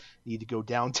brothers need to go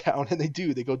downtown, and they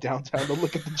do. They go downtown to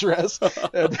look at the dress,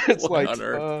 and it's what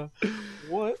the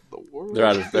world? They're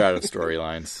out of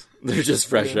storylines. They're just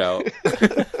fresh out.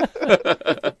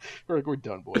 We're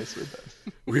done, boys. We're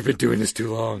done. We've been doing this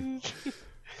too long.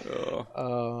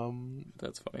 Oh,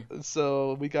 that's funny.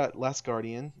 So we got Last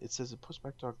Guardian. It says it pushed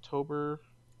back to October.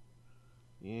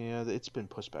 Yeah, it's been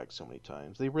pushed back so many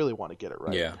times. They really want to get it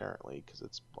right, apparently, because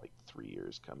it's 3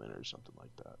 years coming or something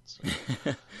like that.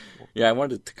 So. Yeah, I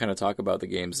wanted to kind of talk about the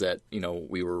games that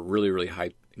we were really, really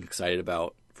hyped and excited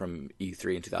about from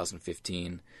E3 in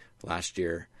 2015 last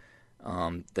year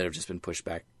that have just been pushed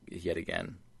back yet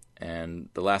again. And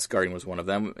The Last Guardian was one of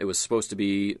them. It was supposed to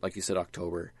be, like you said,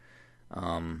 October.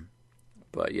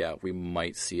 But yeah, we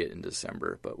might see it in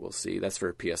December, but we'll see. That's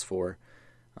for PS4.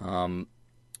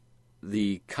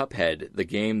 The Cuphead, the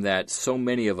game that so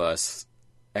many of us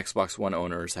Xbox One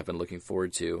owners have been looking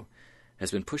forward to,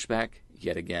 has been pushed back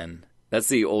yet again. That's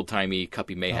the old-timey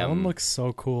Cuppy Mayhem. That one looks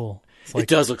so cool. It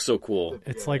does look so cool.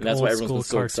 It's like old school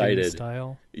so cartoon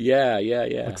style. Yeah.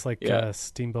 Looks like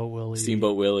Steamboat Willie.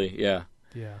 Steamboat Willie, yeah.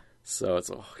 Yeah. So it's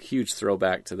a huge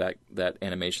throwback to that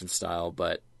animation style,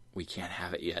 but we can't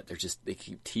have it yet. They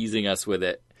keep teasing us with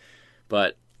it,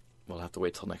 but we'll have to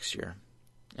wait till next year.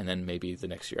 And then maybe the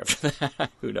next year after that.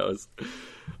 Who knows?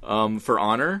 For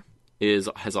Honor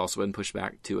has also been pushed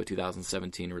back to a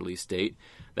 2017 release date.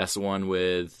 That's the one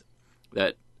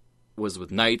that was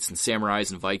with knights and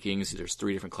samurais and Vikings. There's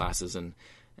 3 different classes, and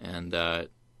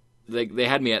they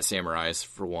had me at samurais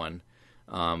for one.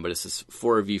 But it's this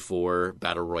 4v4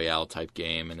 battle royale type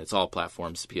game, and it's all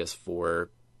platforms: PS4,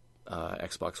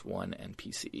 Xbox One, and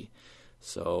PC.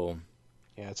 So.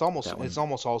 Yeah, it's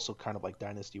almost also kind of like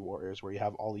Dynasty Warriors, where you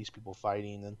have all these people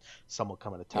fighting, and some will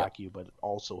come and attack you, but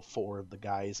also 4 of the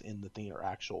guys in the thing are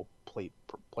actual player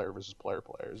versus player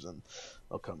players, and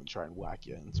they'll come and try and whack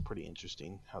you, and it's pretty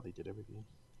interesting how they did everything.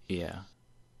 Yeah,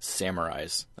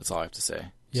 samurais. That's all I have to say.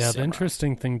 Yeah, Samurai. The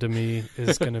interesting thing to me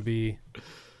is going to be,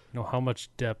 how much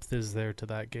depth is there to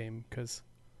that game? Because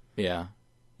if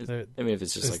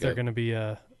it's just is there going to be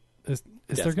a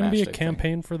there going to be a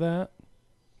campaign for that?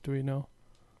 Do we know?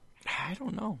 I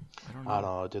don't know,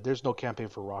 dude. There's no campaign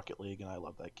for Rocket League, and I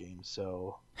love that game.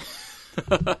 So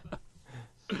the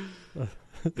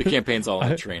campaign's all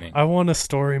in training. I want a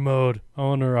story mode. I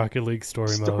want a Rocket League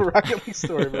story mode. Rocket League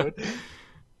story mode.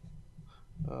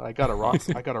 I got a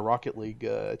Rocket League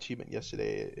achievement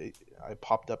yesterday. I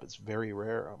popped up. It's very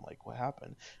rare. I'm like, what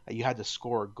happened? You had to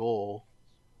score a goal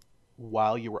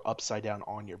while you were upside down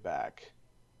on your back.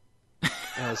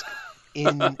 And it was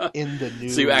in the new.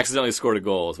 So you accidentally scored a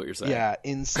goal, is what you're saying? Yeah,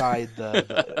 inside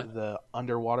the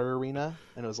underwater arena,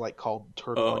 and it was called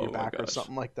Turtle on Your Back or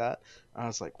something like that. I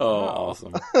was like, wow. Oh,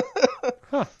 awesome.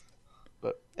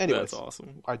 But anyways, that's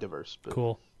awesome. I diverse. But...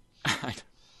 Cool.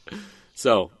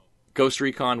 So, Ghost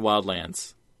Recon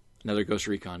Wildlands, another Ghost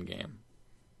Recon game.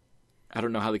 I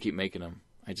don't know how they keep making them.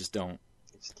 I just don't.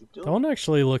 Just keep doing That one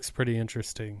actually looks pretty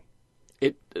interesting.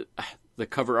 The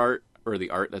cover art or the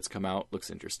art that's come out looks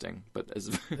interesting, but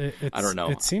I don't know.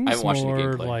 It seems I haven't watched any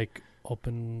more gameplay. like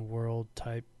open world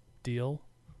type deal,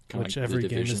 Kinda which like The every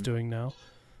game is Division. doing now.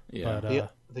 Yeah.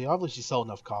 But They obviously sell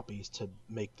enough copies to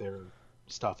make their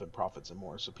stuff and profits and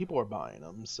more, so people are buying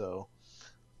them. So,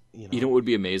 You know what would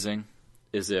be amazing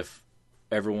is if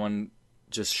everyone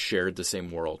just shared the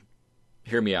same world.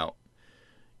 Hear me out.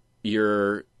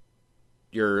 You're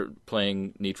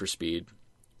playing Need for Speed,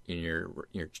 and you're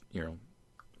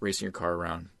racing your car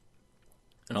around,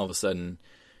 and all of a sudden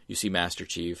you see Master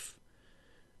Chief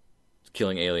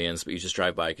killing aliens, but you just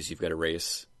drive by because you've got a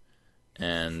race.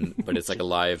 But it's like a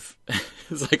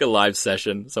live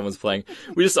session. Someone's playing.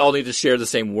 We just all need to share the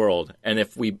same world, and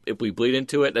if we bleed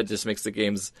into it, that just makes the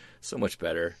games so much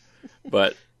better.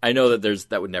 But I know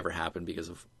that would never happen because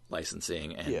of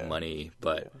licensing and money.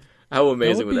 But how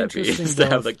amazing would that be? Is to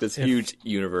have like this huge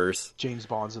universe. James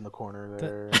Bond's in the corner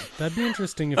there. that'd be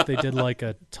interesting if they did like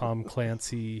a Tom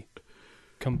Clancy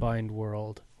combined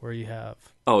world where you have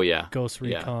Ghost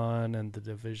Recon and The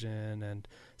Division and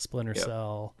Splinter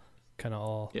Cell, kind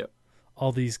of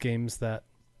all these games that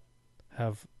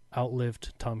have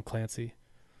outlived Tom Clancy.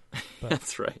 But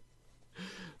That's right.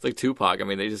 It's like Tupac. I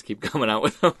mean, they just keep coming out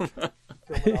with them.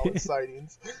 Coming out with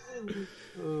sightings.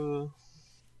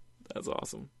 That's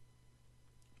awesome.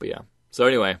 But yeah. So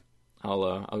anyway,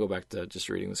 I'll go back to just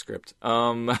reading the script.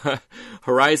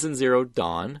 Horizon Zero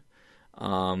Dawn.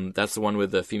 That's the one with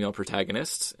the female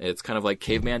protagonist. It's kind of like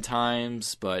caveman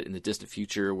times, but in the distant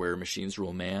future where machines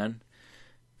rule man.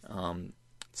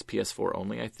 It's PS4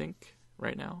 only, I think,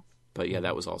 right now. But yeah,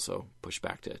 that was also pushed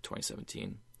back to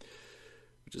 2017,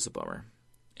 which is a bummer.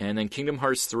 And then Kingdom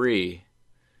Hearts 3.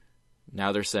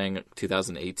 Now they're saying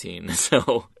 2018,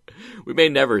 so we may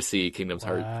never see Kingdom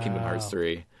Hearts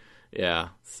 3. Yeah,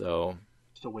 so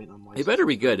Still waiting on it better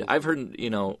be good. I've heard,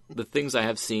 the things I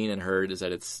have seen and heard is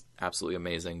that it's absolutely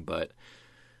amazing, but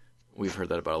we've heard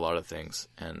that about a lot of things,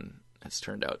 and it's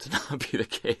turned out to not be the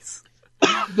case.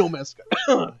 No Man's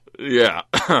Sky. Yeah.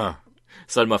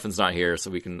 Sud Muffin's not here,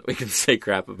 so we can say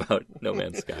crap about No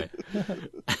Man's Sky.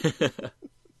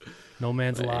 No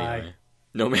Man's Lie. Anyway,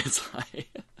 No Man's Lie.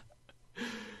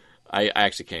 I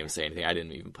actually can't even say anything. I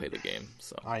didn't even play the game,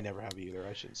 so I never have either.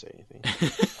 I shouldn't say anything.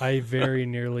 I very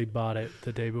nearly bought it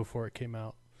the day before it came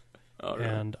out. Oh, no.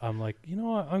 And I'm like, you know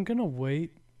what? I'm going to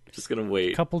wait Just gonna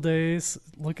wait. a couple days,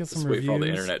 look at Just some wait reviews. for all the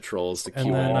internet trolls to keep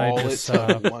And then all I just it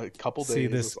took, a couple days. see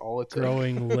is this all it took.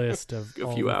 growing list of A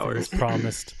all few the hours. things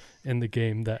promised in the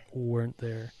game that weren't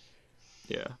there.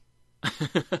 Yeah.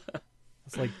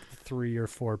 It's like 3 or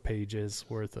 4 pages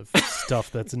worth of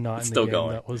stuff that's not in the Still game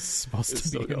going. that was supposed It's to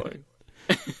still be in it. going.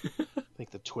 I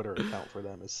think the Twitter account for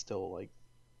them is still like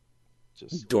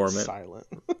just Dormant. silent.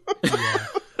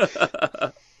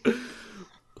 Yeah.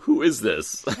 Who is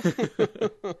this?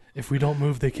 If we don't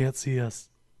move, they can't see us.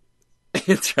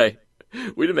 That's right.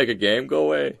 We didn't make a game. Go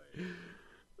away.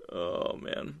 Oh,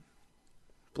 man.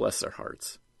 Bless their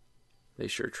hearts. They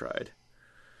sure tried.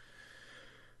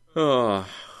 Oh,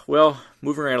 well,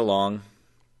 moving right along.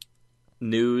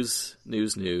 News.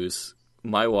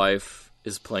 My wife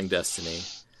is playing Destiny.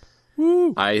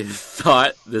 Woo! I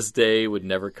thought this day would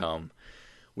never come.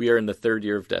 We are in the 3rd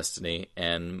year of Destiny,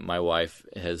 and my wife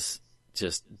has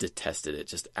just detested it,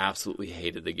 just absolutely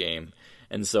hated the game.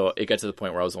 And so it got to the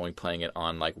point where I was only playing it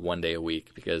on like 1 day a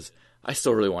week because I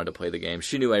still really wanted to play the game.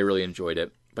 She knew I really enjoyed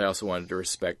it, but I also wanted to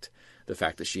respect the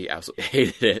fact that she absolutely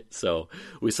hated it. So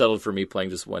we settled for me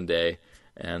playing just 1 day.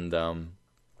 And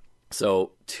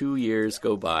so 2 years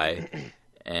go by,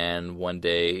 and one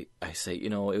day I say,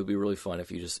 it would be really fun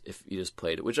if you just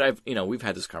played it, which we've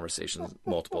had this conversation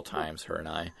multiple times, her and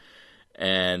I.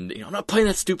 And I'm not playing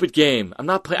that stupid game.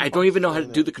 I don't even know how to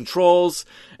do the controls.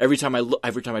 Every time I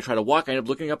try to walk, I end up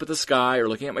looking up at the sky or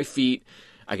looking at my feet.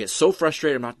 I get so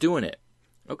frustrated. I'm not doing it.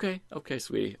 Okay,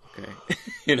 sweetie. Okay,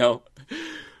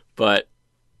 But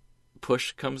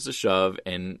push comes to shove,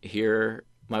 and here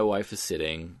my wife is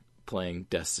sitting playing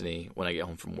Destiny when I get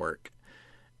home from work,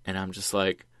 and I'm just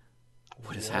like,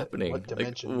 what is happening? What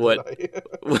dimension?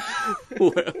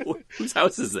 Whose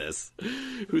house is this?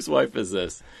 Whose wife is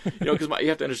this? Because you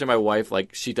have to understand, my wife,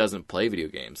 like, she doesn't play video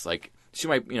games. Like, she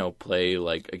might, play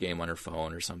like a game on her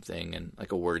phone or something, and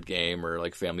like a word game or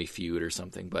like Family Feud or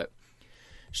something. But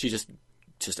she just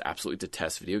absolutely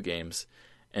detests video games.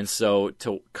 And so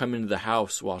to come into the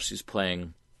house while she's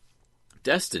playing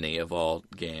Destiny, of all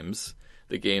games,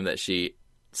 the game that she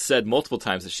said multiple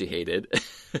times that she hated,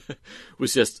 I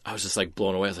was just like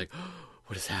blown away. I was like, oh,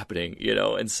 what is happening?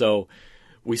 And so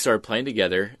we started playing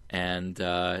together, and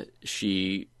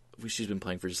she she's been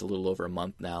playing for just a little over a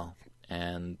month now,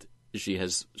 and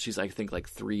she's I think like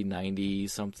 390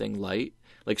 something light.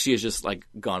 Like she has just like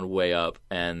gone way up,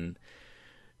 and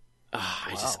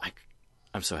I'm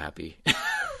so happy.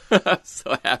 I'm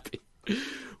so happy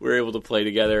we're able to play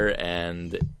together,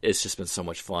 and it's just been so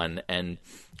much fun, and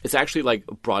it's actually like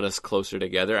brought us closer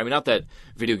together. I mean, not that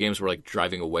video games were like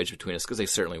driving a wedge between us, because they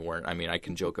certainly weren't. I mean, I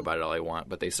can joke about it all I want,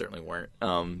 but they certainly weren't.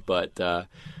 But yeah,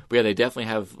 they definitely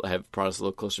have brought us a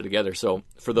little closer together. So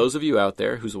for those of you out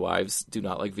there whose wives do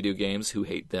not like video games, who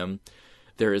hate them,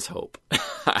 there is hope.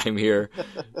 I'm here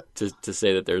to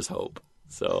say that there's hope.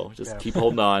 So just keep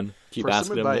holding on, keep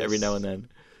asking them every now and then.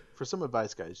 For some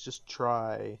advice, guys, just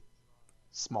try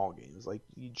small games. Like,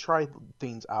 you try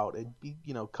things out and be,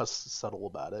 subtle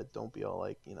about it. Don't be all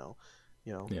like,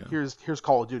 here's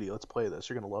Call of Duty, let's play this,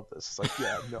 you're gonna love this. It's like,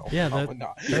 no, probably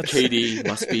not. KD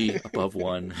must be above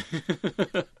 1.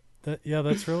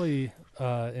 That's really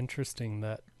interesting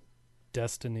that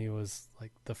Destiny was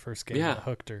like the first game that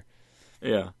hooked her.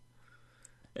 Yeah,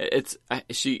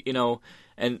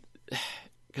 and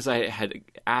because I had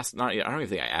asked, I don't even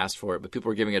think I asked for it, but people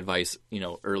were giving advice,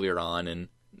 earlier on in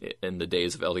the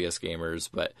days of LDS gamers,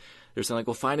 but they're saying like,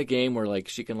 well, find a game where like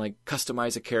she can like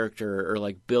customize a character, or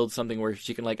like build something where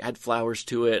she can like add flowers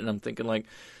to it. And I'm thinking like,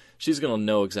 she's gonna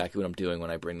know exactly what I'm doing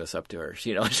when I bring this up to her.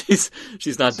 She's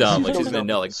not dumb. Like, she's gonna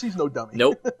know. Like, she's no dummy.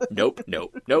 Nope.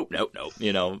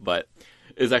 But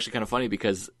it was actually kind of funny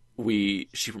because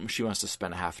she must have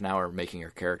spent a half an hour making her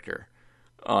character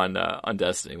on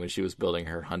Destiny when she was building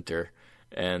her hunter,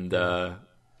 and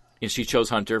she chose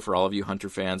hunter. For all of you hunter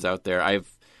fans out there,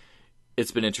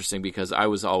 it's been interesting because I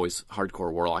was always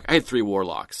hardcore warlock. I had 3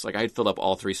 warlocks. Like, I had filled up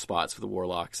all 3 spots for the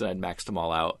warlocks, and I'd maxed them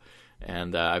all out.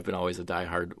 And I've been always a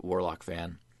diehard warlock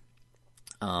fan.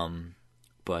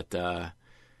 But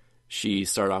she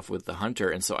started off with the hunter,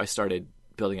 and so I started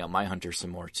building out my hunter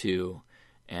some more too.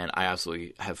 And I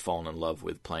absolutely have fallen in love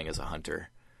with playing as a hunter.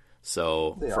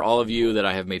 So for all of you that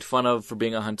I have made fun of for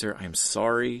being a hunter, I'm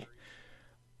sorry.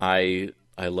 I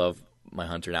love my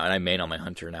hunter now, and I main on my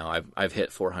hunter now. I've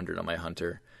hit 400 on my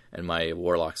hunter, and my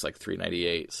warlock's like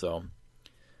 398. So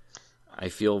I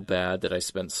feel bad that I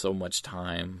spent so much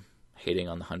time hating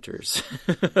on the hunters.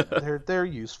 They're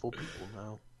useful people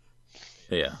now.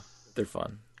 Yeah, they're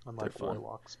fun. Unlike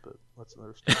warlocks, but that's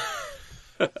another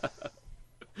story.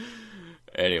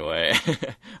 Anyway,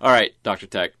 all right, Dr.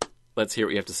 Tech, let's hear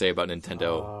what you have to say about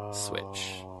Nintendo Switch.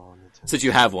 Nintendo. Since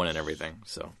you have one and everything,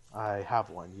 so. I have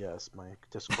one, yes. My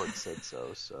Discord said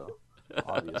so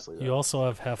obviously. You also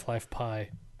have Half-Life Pi.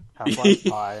 Half-Life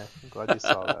Pi. I'm glad you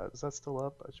saw that. Is that still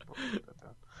up? I should probably put that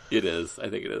down. It is. I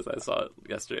think it is. I saw it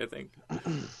yesterday, I think.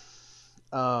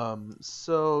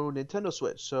 So Nintendo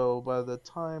Switch. So by the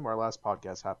time our last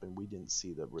podcast happened, we didn't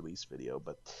see the release video.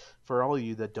 But for all of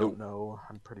you that don't know,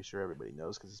 I'm pretty sure everybody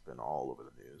knows because it's been all over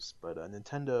the news. But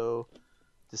Nintendo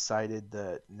decided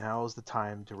that now is the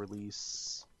time to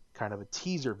release kind of a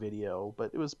teaser video.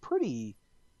 But it was pretty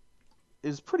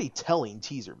telling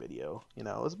teaser video. It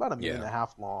was about a minute and a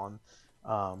half long.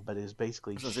 But it was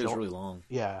basically it was really long.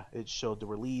 Yeah, it showed the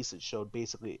release. It showed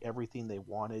basically everything they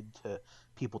wanted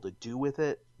people to do with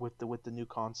it with the new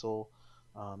console.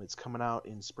 It's coming out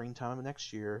in springtime of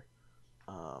next year.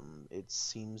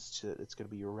 It's going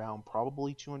to be around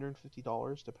probably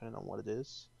 $250 depending on what it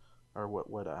is, or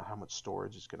what how much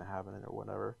storage it's going to have in it or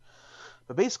whatever.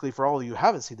 But basically, for all of you who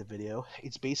haven't seen the video,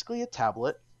 it's basically a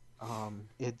tablet.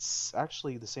 It's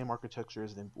actually the same architecture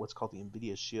as what's called the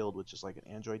NVIDIA Shield, which is like an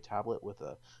Android tablet with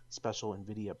a special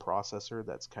NVIDIA processor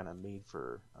that's kind of made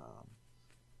for,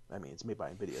 it's made by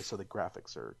NVIDIA, so the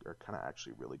graphics are kind of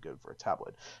actually really good for a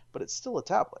tablet. But it's still a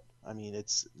tablet. I mean,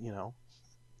 it's going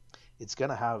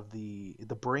to have the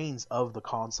brains of the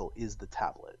console is the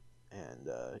tablet. And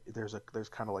there's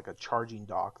kind of like a charging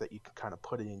dock that you can kind of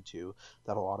put it into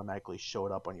that'll automatically show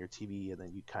it up on your TV, and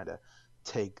then you kind of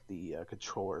take the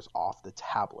controllers off the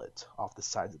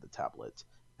sides of the tablet,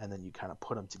 and then you kind of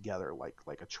put them together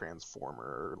like a transformer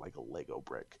or like a Lego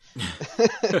brick.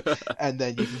 And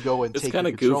then you can go and it's take kind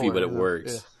of goofy, but it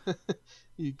works.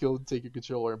 You go and take your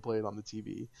controller and play it on the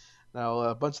TV. Now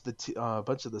a bunch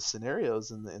of the scenarios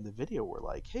in the video were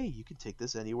like, hey, you can take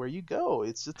this anywhere you go.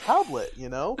 It's a tablet,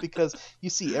 because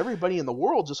you see everybody in the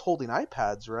world just holding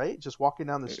iPads, right? Just walking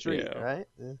down the street, right?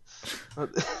 Yeah.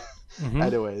 Mm-hmm.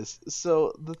 Anyways,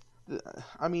 so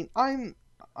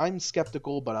I'm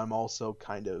skeptical, but I'm also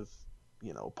kind of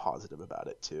positive about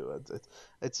it too.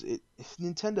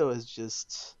 Nintendo is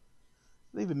just,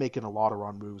 they've been making a lot of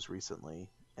wrong moves recently.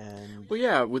 And well,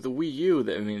 yeah, with the Wii U,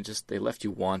 they left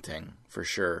you wanting for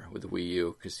sure with the Wii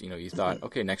U because you thought,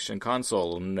 okay, next gen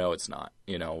console. No, it's not.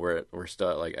 We're still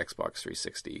at like Xbox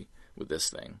 360 with this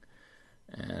thing,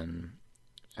 and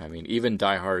I mean, even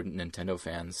diehard Nintendo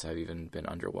fans have even been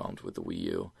underwhelmed with the Wii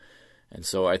U. And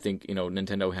so I think,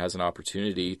 Nintendo has an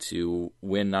opportunity to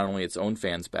win not only its own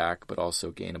fans back, but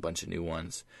also gain a bunch of new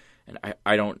ones. And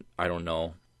I don't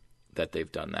know that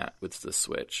they've done that with the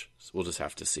Switch. So we'll just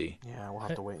have to see. Yeah, we'll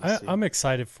have to wait and see. I'm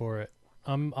excited for it.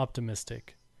 I'm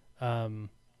optimistic. I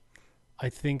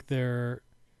think they're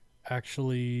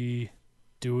actually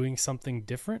doing something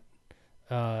different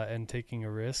and taking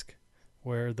a risk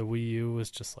where the Wii U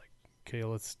was just like, okay,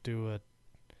 let's do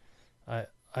I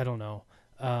don't know.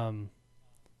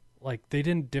 Like they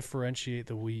didn't differentiate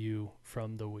the Wii U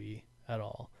from the Wii at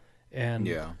all, and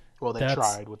well, they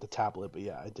tried with the tablet, but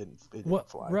it didn't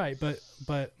fly. Right,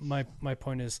 but my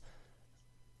point is,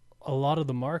 a lot of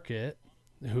the market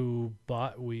who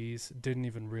bought Wiis didn't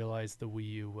even realize the Wii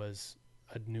U was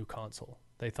a new console.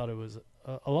 They thought it was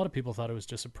a lot of people thought it was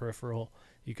just a peripheral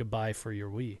you could buy for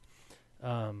your Wii,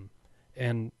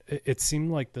 and it seemed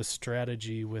like the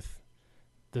strategy with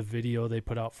the video they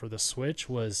put out for the Switch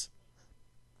was,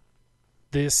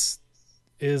 this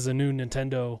is a new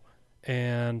Nintendo,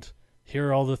 and here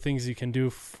are all the things you can do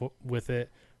with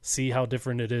it. See how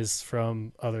different it is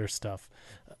from other stuff.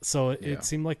 So it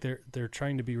seemed like they're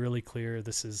trying to be really clear.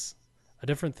 This is a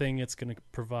different thing. It's going to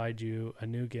provide you a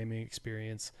new gaming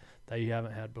experience that you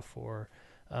haven't had before.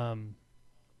 And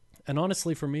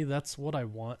honestly, for me, that's what I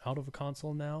want out of a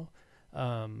console now.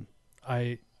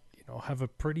 I have a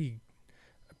pretty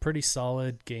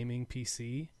solid gaming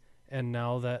PC, and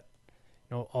now that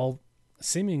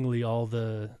seemingly all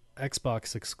the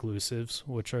Xbox exclusives,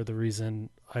 which are the reason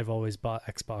I've always bought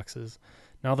Xboxes,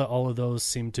 now that all of those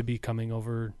seem to be coming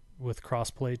over with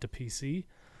crossplay to PC,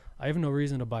 I have no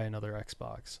reason to buy another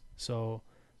Xbox. So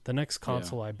the next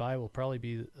console I buy will probably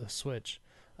be a Switch,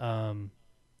 and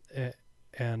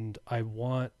I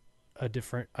want a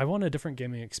different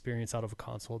gaming experience out of a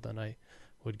console than I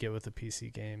would get with a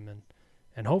PC game,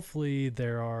 and hopefully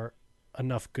there are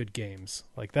enough good games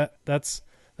like that. That's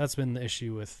been the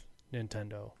issue with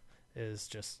Nintendo, is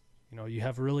just you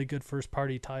have really good first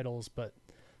party titles, but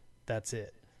that's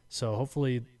it. So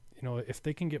hopefully if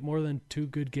they can get more than 2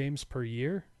 good games per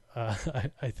year,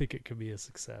 I think it could be a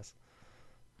success.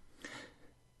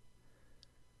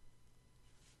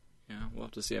 Yeah, we'll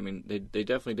have to see. I mean, they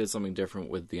definitely did something different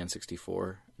with the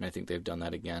N64, and I think they've done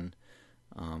that again.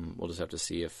 We'll just have to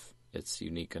see if it's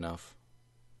unique enough.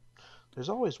 There's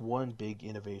always one big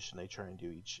innovation they try and do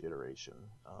each iteration,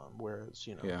 whereas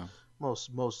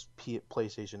most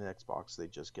PlayStation and Xbox, they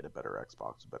just get a better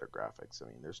Xbox, better graphics. I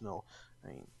mean, there's no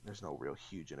real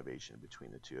huge innovation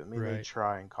between the two. I mean, They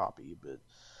try and copy, but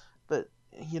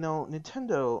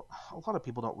Nintendo. A lot of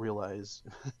people don't realize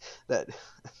that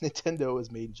Nintendo is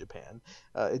made in Japan.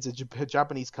 It's a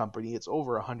Japanese company. It's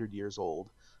over 100 years old.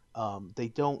 They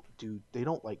don't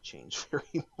like change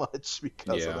very much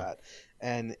because of that,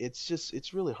 and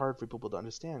it's really hard for people to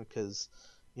understand because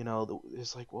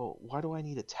it's like, well, why do I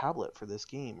need a tablet for this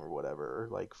game or whatever,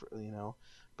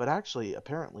 but actually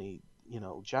apparently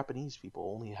Japanese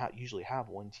people only usually have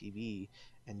one TV,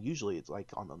 and usually it's like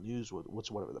on the news with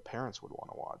whatever the parents would want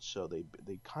to watch. So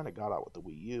they kind of got out with the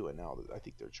Wii U, and now I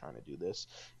think they're trying to do this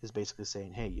is basically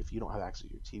saying, hey, if you don't have access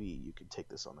to your TV, you can take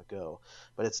this on the go.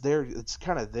 But it's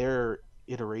kind of their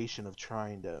iteration of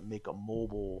trying to make a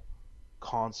mobile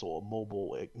console, a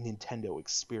mobile Nintendo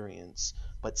experience,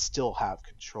 but still have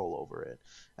control over it.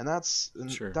 And that's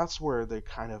where they're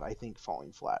kind of, I think,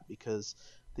 falling flat, because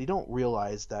they don't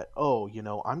realize that,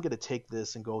 I'm going to take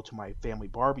this and go to my family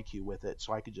barbecue with it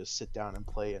so I could just sit down and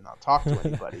play and not talk to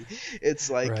anybody. It's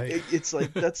like, it's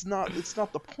like, it's not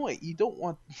the point. You don't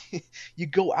want, you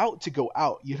go out to go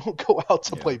out. You don't go out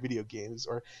to play video games.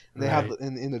 They have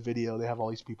in the video, they have all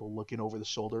these people looking over the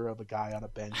shoulder of a guy on a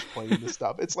bench playing this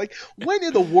stuff. It's like, when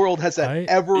in the world has that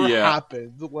ever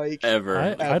happened? Like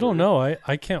ever. I don't know.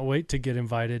 I can't wait to get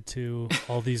invited to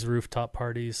all these rooftop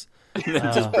parties.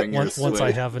 Just bring your Switch. Once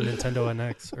I have a Nintendo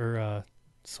NX or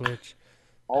Switch,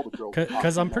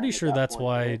 because I'm pretty sure that's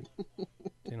why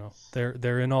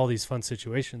they're in all these fun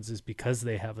situations, is because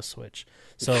they have a Switch.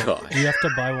 So you have to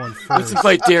buy one first. Let's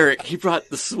invite Derek. He brought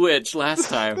the Switch last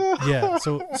time. Yeah,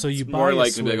 so you buy more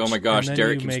like a Switch, to be like, oh my gosh,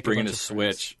 Derek keeps bringing his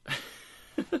Switch.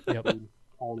 Yep,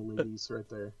 all the ladies right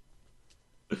there.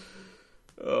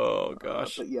 Oh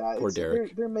gosh, but yeah, poor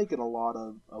Derek. They're making a lot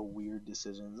of weird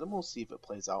decisions, and we'll see if it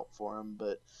plays out for them.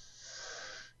 But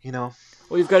well,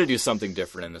 you've got to do something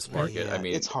different in this market. Yeah, I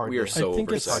mean, it's hard. We are so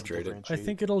oversaturated. I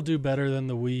think it'll do better than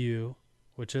the Wii U.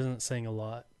 which isn't saying a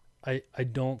lot. I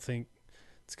don't think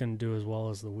it's going to do as well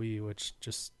as the Wii, which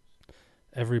just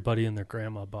everybody and their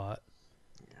grandma bought.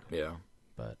 Yeah.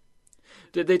 But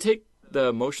did they take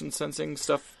the motion sensing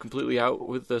stuff completely out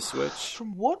with the Switch?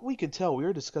 From what we can tell, we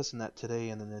were discussing that today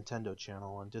in the Nintendo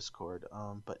channel on Discord,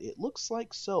 but it looks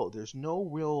like so. There's no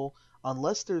real,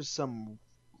 unless there's some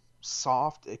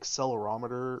soft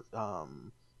accelerometer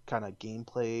kind of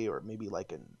gameplay or maybe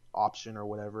like an option or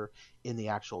whatever in the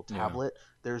actual tablet.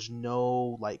 There's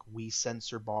no like Wii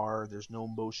sensor bar. There's no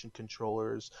motion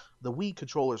controllers. The Wii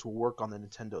controllers will work on the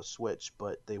Nintendo Switch,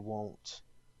 but they won't.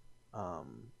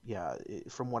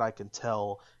 From what I can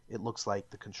tell, it looks like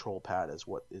the control pad is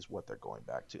what they're going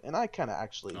back to, and I kind of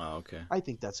actually, I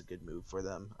think that's a good move for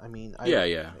them. I mean,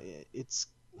 it's,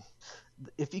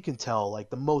 if you can tell, like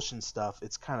the motion stuff,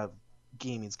 it's kind of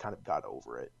gaming's kind of got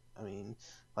over it. I mean,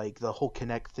 like the whole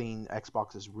Kinect thing,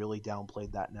 Xbox has really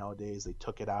downplayed that nowadays. They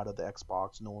took it out of the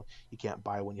Xbox. No, you can't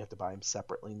buy one; you have to buy them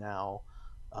separately now.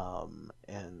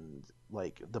 And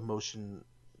like the motion.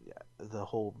 The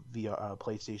whole VR,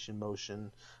 PlayStation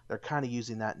Motion, they're kind of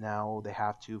using that now. They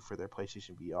have to for their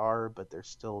PlayStation VR, but they're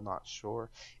still not sure.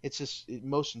 It's just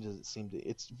motion doesn't seem to.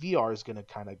 It's VR is going to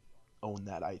kind of own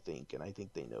that, I think, and I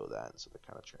think they know that, so they're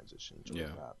kind of transitioning to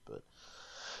that. But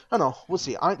I don't know. We'll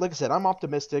see. Like I said, I'm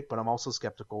optimistic, but I'm also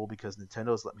skeptical because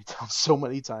Nintendo's let me down so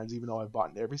many times. Even though I've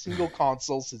bought every single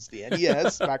console since the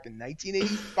NES back in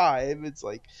 1985, it's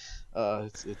like.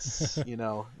 It's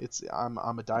I'm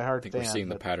a diehard fan. I think we're seeing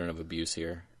the pattern of abuse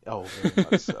here. Oh, very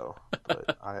much so.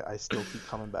 But I still keep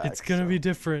coming back. It's gonna be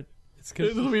different.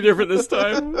 It'll be different this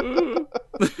time.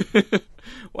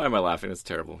 Why am I laughing? It's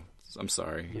terrible. I'm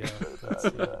sorry. Yeah.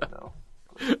 No.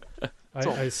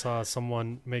 I saw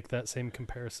someone make that same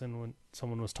comparison when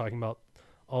someone was talking about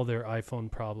all their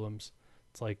iPhone problems.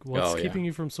 It's like, what's keeping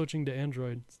you from switching to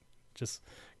Android? Just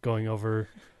going over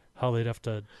how they'd have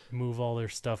to move all their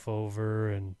stuff over,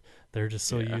 and they're just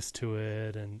so used to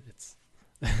it, and it's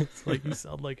like you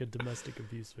sound like a domestic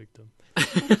abuse victim.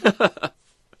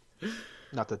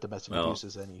 Not that domestic abuse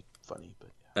is any funny, but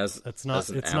it's not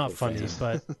funny,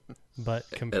 but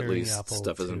comparing at least Apple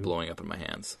stuff isn't blowing up in my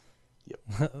hands. Yep,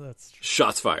 that's true.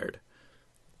 Shots fired.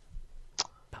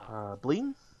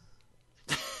 Bleen?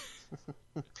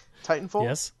 Titanfall?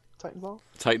 Yes.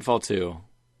 Titanfall 2.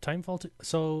 Titanfall 2.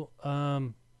 So,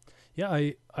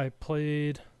 I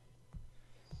played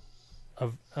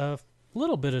a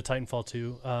little bit of Titanfall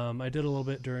 2. I did a little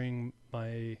bit during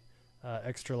my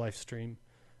Extra Life stream,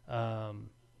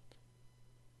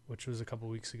 which was a couple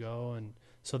weeks ago, and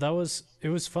so it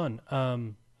was fun.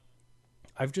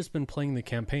 I've just been playing the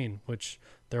campaign, which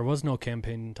there was no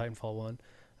campaign in Titanfall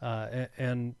 1,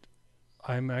 and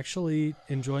I'm actually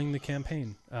enjoying the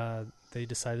campaign. They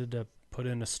decided to put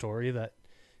in a story that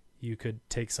you could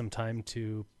take some time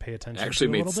to pay attention to a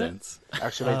little bit.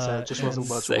 Actually made sense. Just wasn't a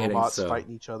bunch of robots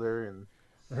fighting each other. And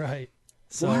right.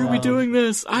 So, why are we doing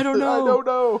this? I don't know. I don't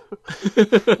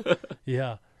know.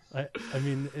 Yeah. I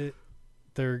mean,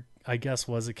 there, I guess,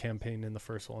 was a campaign in the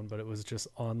first one, but it was just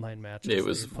online matches. It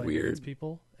was weird. Against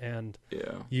people, and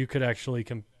you could actually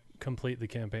complete the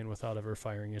campaign without ever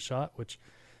firing a shot, which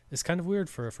is kind of weird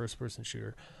for a first-person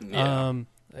shooter. Yeah.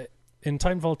 In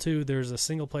Titanfall 2, there's a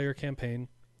single-player campaign.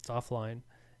 It's offline,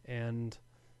 and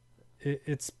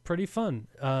it's pretty fun.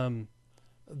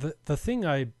 The thing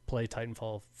I play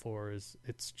Titanfall for is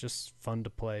it's just fun to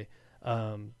play.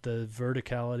 The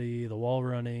verticality, the wall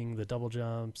running, the double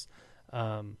jumps,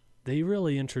 they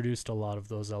really introduced a lot of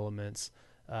those elements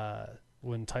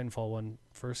when Titanfall 1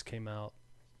 first came out,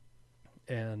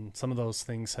 and some of those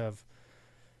things have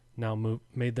now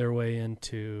made their way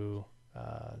into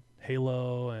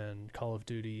Halo and Call of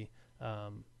Duty,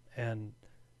 and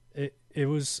it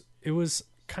was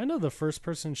kind of the first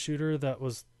person shooter that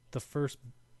was the first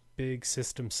big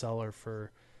system seller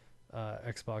for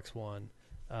Xbox One.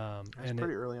 And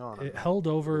pretty early on. It held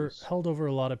over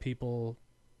a lot of people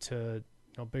to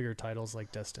bigger titles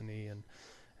like Destiny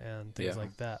and things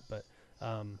like that. But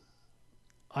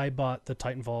I bought the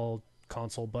Titanfall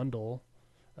console bundle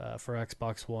for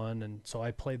Xbox One, and so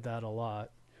I played that a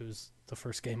lot. It was the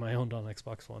first game I owned on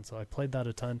Xbox One, so I played that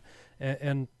a ton.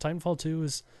 And Titanfall 2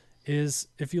 is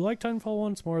if you like Titanfall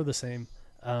 1, it's more of the same.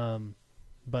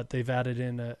 But they've added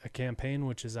in a campaign,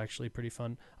 which is actually pretty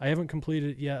fun. I haven't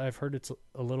completed it yet. I've heard it's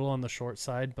a little on the short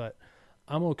side, but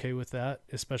I'm okay with that,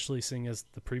 especially seeing as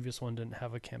the previous one didn't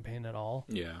have a campaign at all.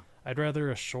 Yeah. I'd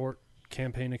rather a short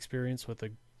campaign experience with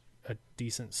a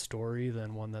decent story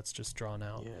than one that's just drawn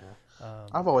out. Yeah.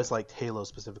 I've always liked Halo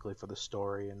specifically for the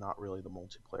story and not really the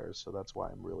multiplayer, so that's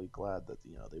why I'm really glad that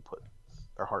they put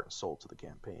their heart and soul to the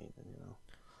campaign. And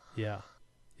Yeah.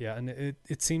 Yeah, and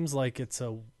it seems like it's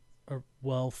a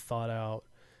well thought out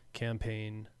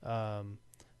campaign. The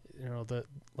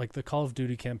Call of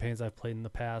Duty campaigns I've played in the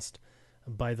past,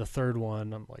 by the third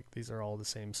one, I'm like, these are all the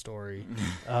same story.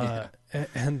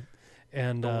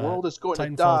 And the world is going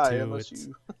Titanfall to die 2, unless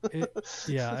you.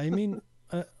 Yeah, I mean,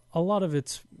 a lot of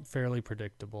it's fairly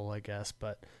predictable, I guess,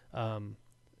 but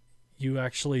you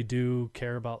actually do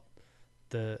care about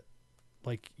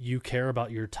you care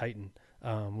about your Titan,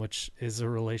 which is a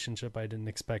relationship I didn't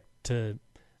expect to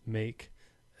make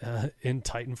in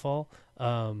Titanfall.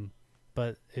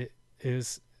 But it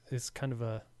is kind of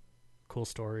a cool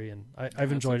story, and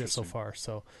I've enjoyed it so far.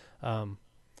 So, over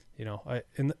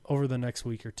the next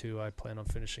week or two, I plan on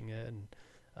finishing it and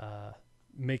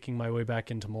making my way back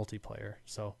into multiplayer.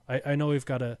 So I know we've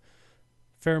got a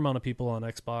fair amount of people on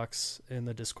Xbox in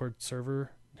the Discord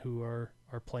server who are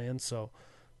playing. So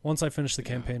once I finish the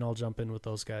campaign, I'll jump in with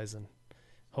those guys and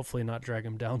hopefully not drag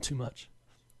them down too much.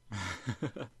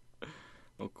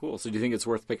 Well, cool. So do you think it's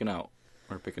worth picking up?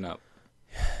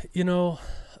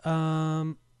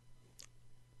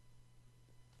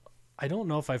 I don't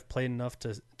know if I've played enough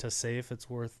to say if it's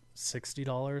worth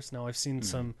 $60. Now I've seen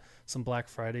some Black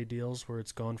Friday deals where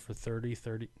it's going for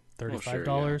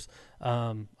 $35.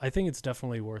 I think it's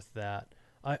definitely worth that.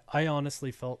 I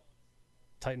honestly felt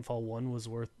Titanfall 1 was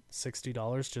worth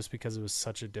 $60 just because it was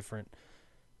such a different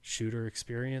shooter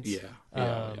experience. Yeah,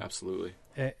 absolutely.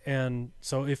 And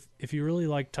so if you really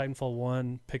like Titanfall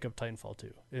 1, pick up Titanfall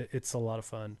 2. It's a lot of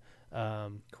fun.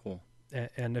 Cool.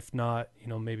 And if not,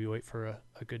 maybe wait for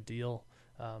a good deal,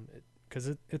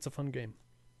 because it's a fun game.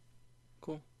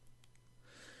 Cool.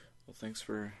 Well, thanks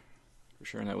for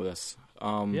sharing that with us.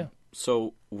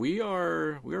 So we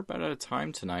are about out of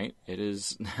time tonight. It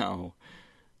is now,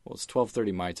 it's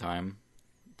 12:30 my time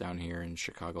down here in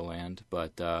Chicagoland,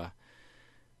 but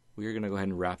we are going to go ahead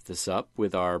and wrap this up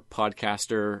with our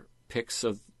podcaster picks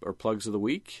or plugs of the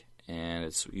week. And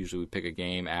it's usually we pick a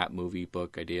game, app, movie,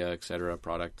 book, idea, etc.,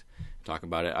 product, talk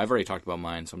about it. I've already talked about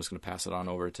mine, so I'm just going to pass it on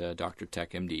over to Dr.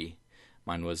 Tech MD.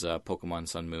 Mine was Pokemon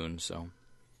Sun Moon, so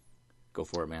go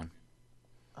for it, man.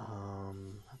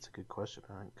 That's a good question.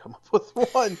 I didn't come up with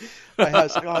one. I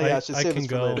should save this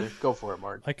for later. Go for it,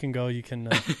 Mark. I can go. You can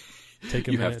take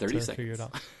a minute to seconds. Figure it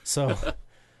out. So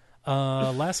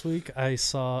last week I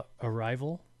saw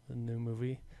Arrival, the new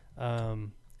movie,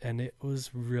 and it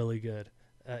was really good.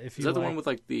 Is that the one with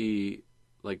the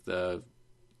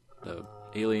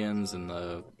aliens and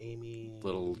the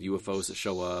little UFOs that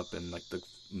show up and the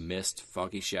mist,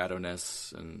 foggy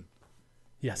shadowness and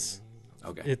yes,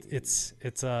 okay, it's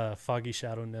foggy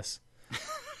shadowness.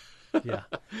 Yeah.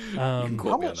 How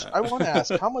much? I want to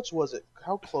ask, how much was it?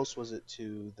 How close was it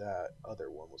to that other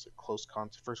one? Was it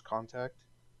First Contact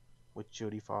with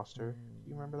Jodie Foster?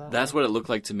 You remember that? That's what it looked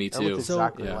like to me too. It looked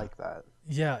exactly like that.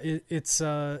 Yeah,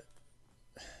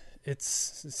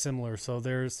 it's similar. So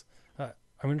there's, I'm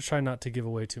going to try not to give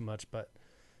away too much, but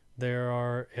there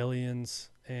are aliens,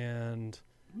 and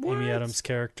Amy Adams'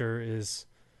 character is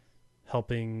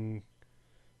helping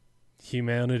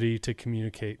humanity to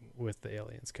communicate with the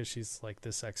aliens because she's like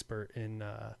this expert in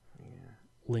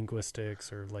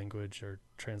linguistics or language or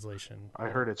translation. I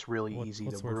heard it's really easy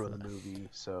to ruin the movie,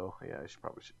 so yeah, I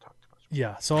probably should talk too much.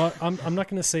 Yeah, so I'm not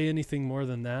going to say anything more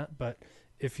than that, but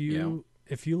if you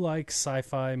like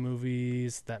sci-fi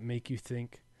movies that make you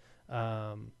think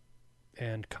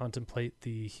and contemplate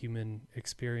the human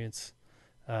experience,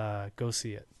 go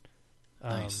see it.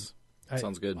 Nice.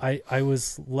 Sounds good. I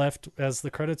was left, as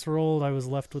the credits rolled, I was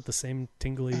left with the same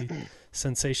tingly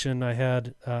sensation I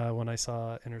had when I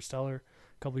saw Interstellar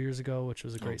a couple years ago, which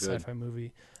was a great sci-fi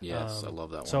movie. Yes, I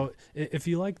love that one. So if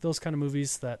you like those kind of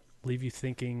movies that leave you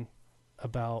thinking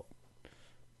about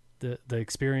the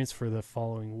experience for the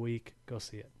following week, go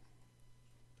see it.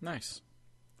 Nice.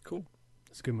 Cool.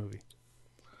 It's a good movie.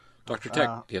 Dr. Tech,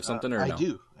 do you have something or no?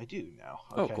 I do now.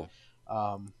 Okay. Oh,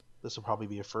 cool. This will probably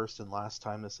be a first and last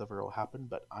time this ever will happen,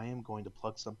 but I am going to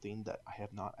plug something that I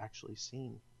have not actually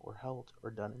seen or held or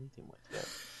done anything with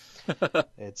yet.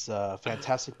 It's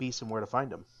Fantastic Beasts and Where to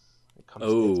Find Them. It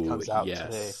comes out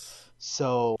today.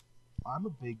 So I'm a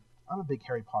big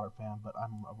Harry Potter fan, but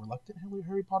I'm a reluctant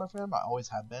Harry Potter fan. I always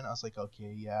have been. I was like,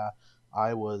 okay, yeah,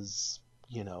 I was,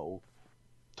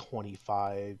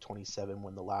 25, 27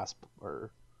 when the last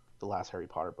Harry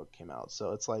Potter book came out.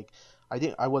 So it's like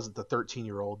I wasn't the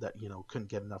 13-year-old that couldn't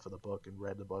get enough of the book and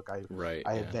read the book. I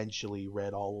eventually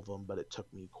read all of them, but it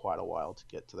took me quite a while to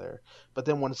get to there. But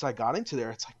then once I got into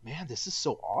there, it's like, man, this is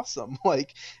so awesome.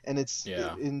 And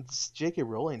J.K.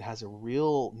 Rowling has a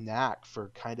real knack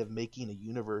for kind of making a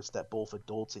universe that both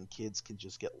adults and kids can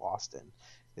just get lost in.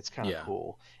 It's kind of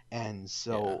cool. And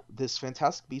so this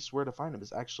Fantastic Beasts: Where to Find Them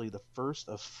is actually the first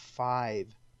of 5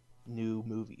 new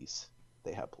movies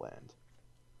they have planned.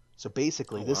 So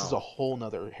basically, this is a whole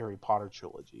nother Harry Potter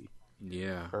trilogy.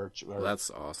 Yeah. Or that's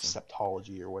awesome.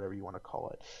 Septology, or whatever you want to call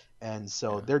it. And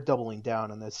so they're doubling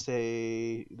down, and they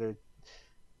say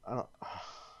I don't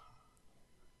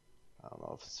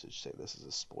know if I should say this is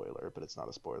a spoiler, but it's not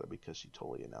a spoiler because she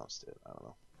totally announced it. I don't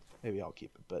know. Maybe I'll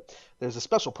keep it. But there's a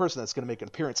special person that's going to make an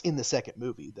appearance in the second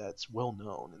movie that's well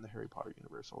known in the Harry Potter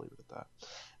universe. I'll leave it at that.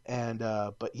 And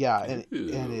but yeah, and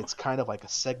it's kind of like a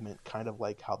segment, kind of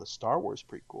like how the Star Wars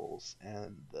prequels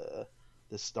and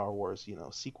the Star Wars,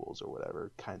 sequels or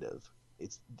whatever, kind of.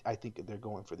 I think they're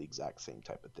going for the exact same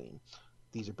type of thing.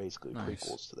 These are basically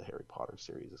prequels to the Harry Potter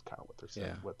series. Is kind of what they're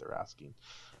saying, what they're asking.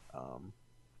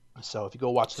 So if you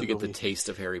go watch the movie, you get the taste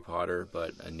of Harry Potter,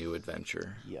 but a new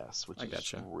adventure. Yes, which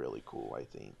is really cool, I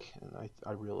think, and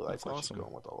I really like where she's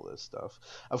going with all this stuff.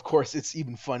 Of course, it's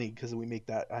even funny because I make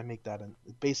that, and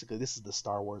basically this is the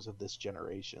Star Wars of this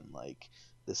generation, like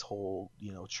this whole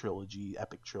trilogy,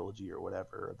 epic trilogy or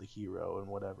whatever of the hero and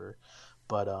whatever.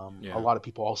 But a lot of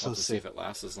people also say, see if it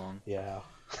lasts as long. Yeah.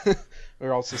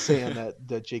 They're also saying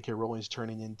that J.K. Rowling's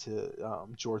turning into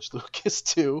George Lucas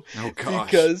too. Oh gosh.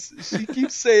 Because she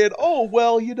keeps saying, "Oh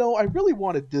well, I really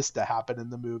wanted this to happen in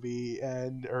the movie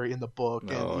or in the book,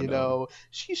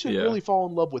 she should really fall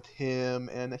in love with him,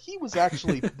 and he was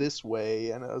actually this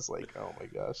way." And I was like, "Oh my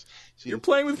gosh, you're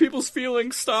playing with people's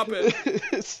feelings. Stop it!"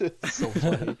 It's so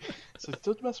funny. So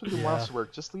don't mess with your life's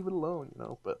work. Just leave it alone,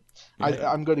 But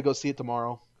I'm going to go see it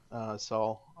tomorrow.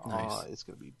 So nice. It's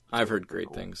going to be. I've heard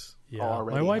great things. Yeah,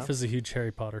 already, my wife is a huge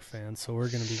Harry Potter fan, so we're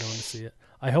going to be going to see it.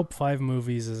 I hope 5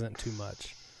 movies isn't too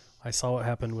much. I saw what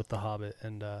happened with The Hobbit,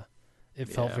 and it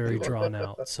felt very drawn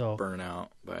out. So burnout.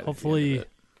 Hopefully,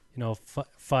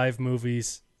 5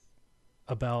 movies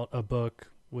about a book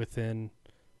within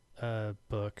a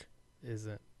book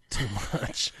isn't too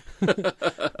much.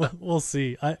 We'll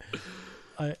see.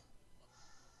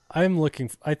 I'm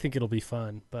looking. I think it'll be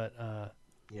fun, but.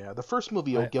 Yeah, the first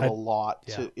movie will give a lot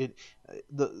to it.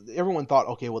 Everyone thought,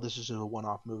 okay, well, this is just a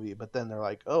one-off movie, but then they're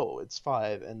like, oh, it's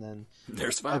 5, and then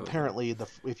there's 5. Apparently,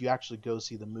 if you actually go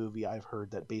see the movie, I've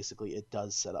heard that basically it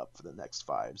does set up for the next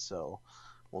 5. So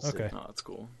we'll see. Okay, that's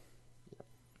cool. Yeah.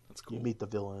 That's cool. You meet the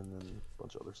villain and a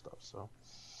bunch of other stuff. So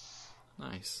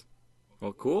nice.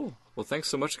 Well, cool. Well, thanks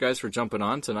so much, guys, for jumping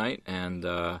on tonight, and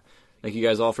thank you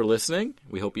guys all for listening.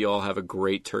 We hope you all have a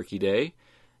great Turkey Day,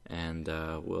 and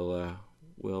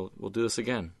We'll do this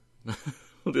again.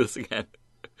 We'll do this again.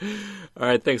 All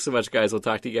right. Thanks so much, guys. We'll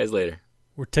talk to you guys later.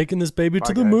 We're taking this baby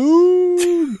to the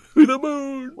moon. To the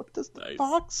moon. What does the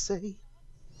fox say?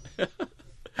 I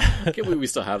can't believe we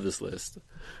still have this list.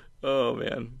 Oh,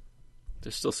 man.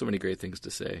 There's still so many great things to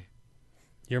say.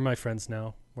 You're my friends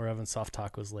now. We're having soft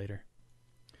tacos later.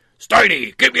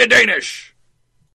 Steiny, give me a Danish.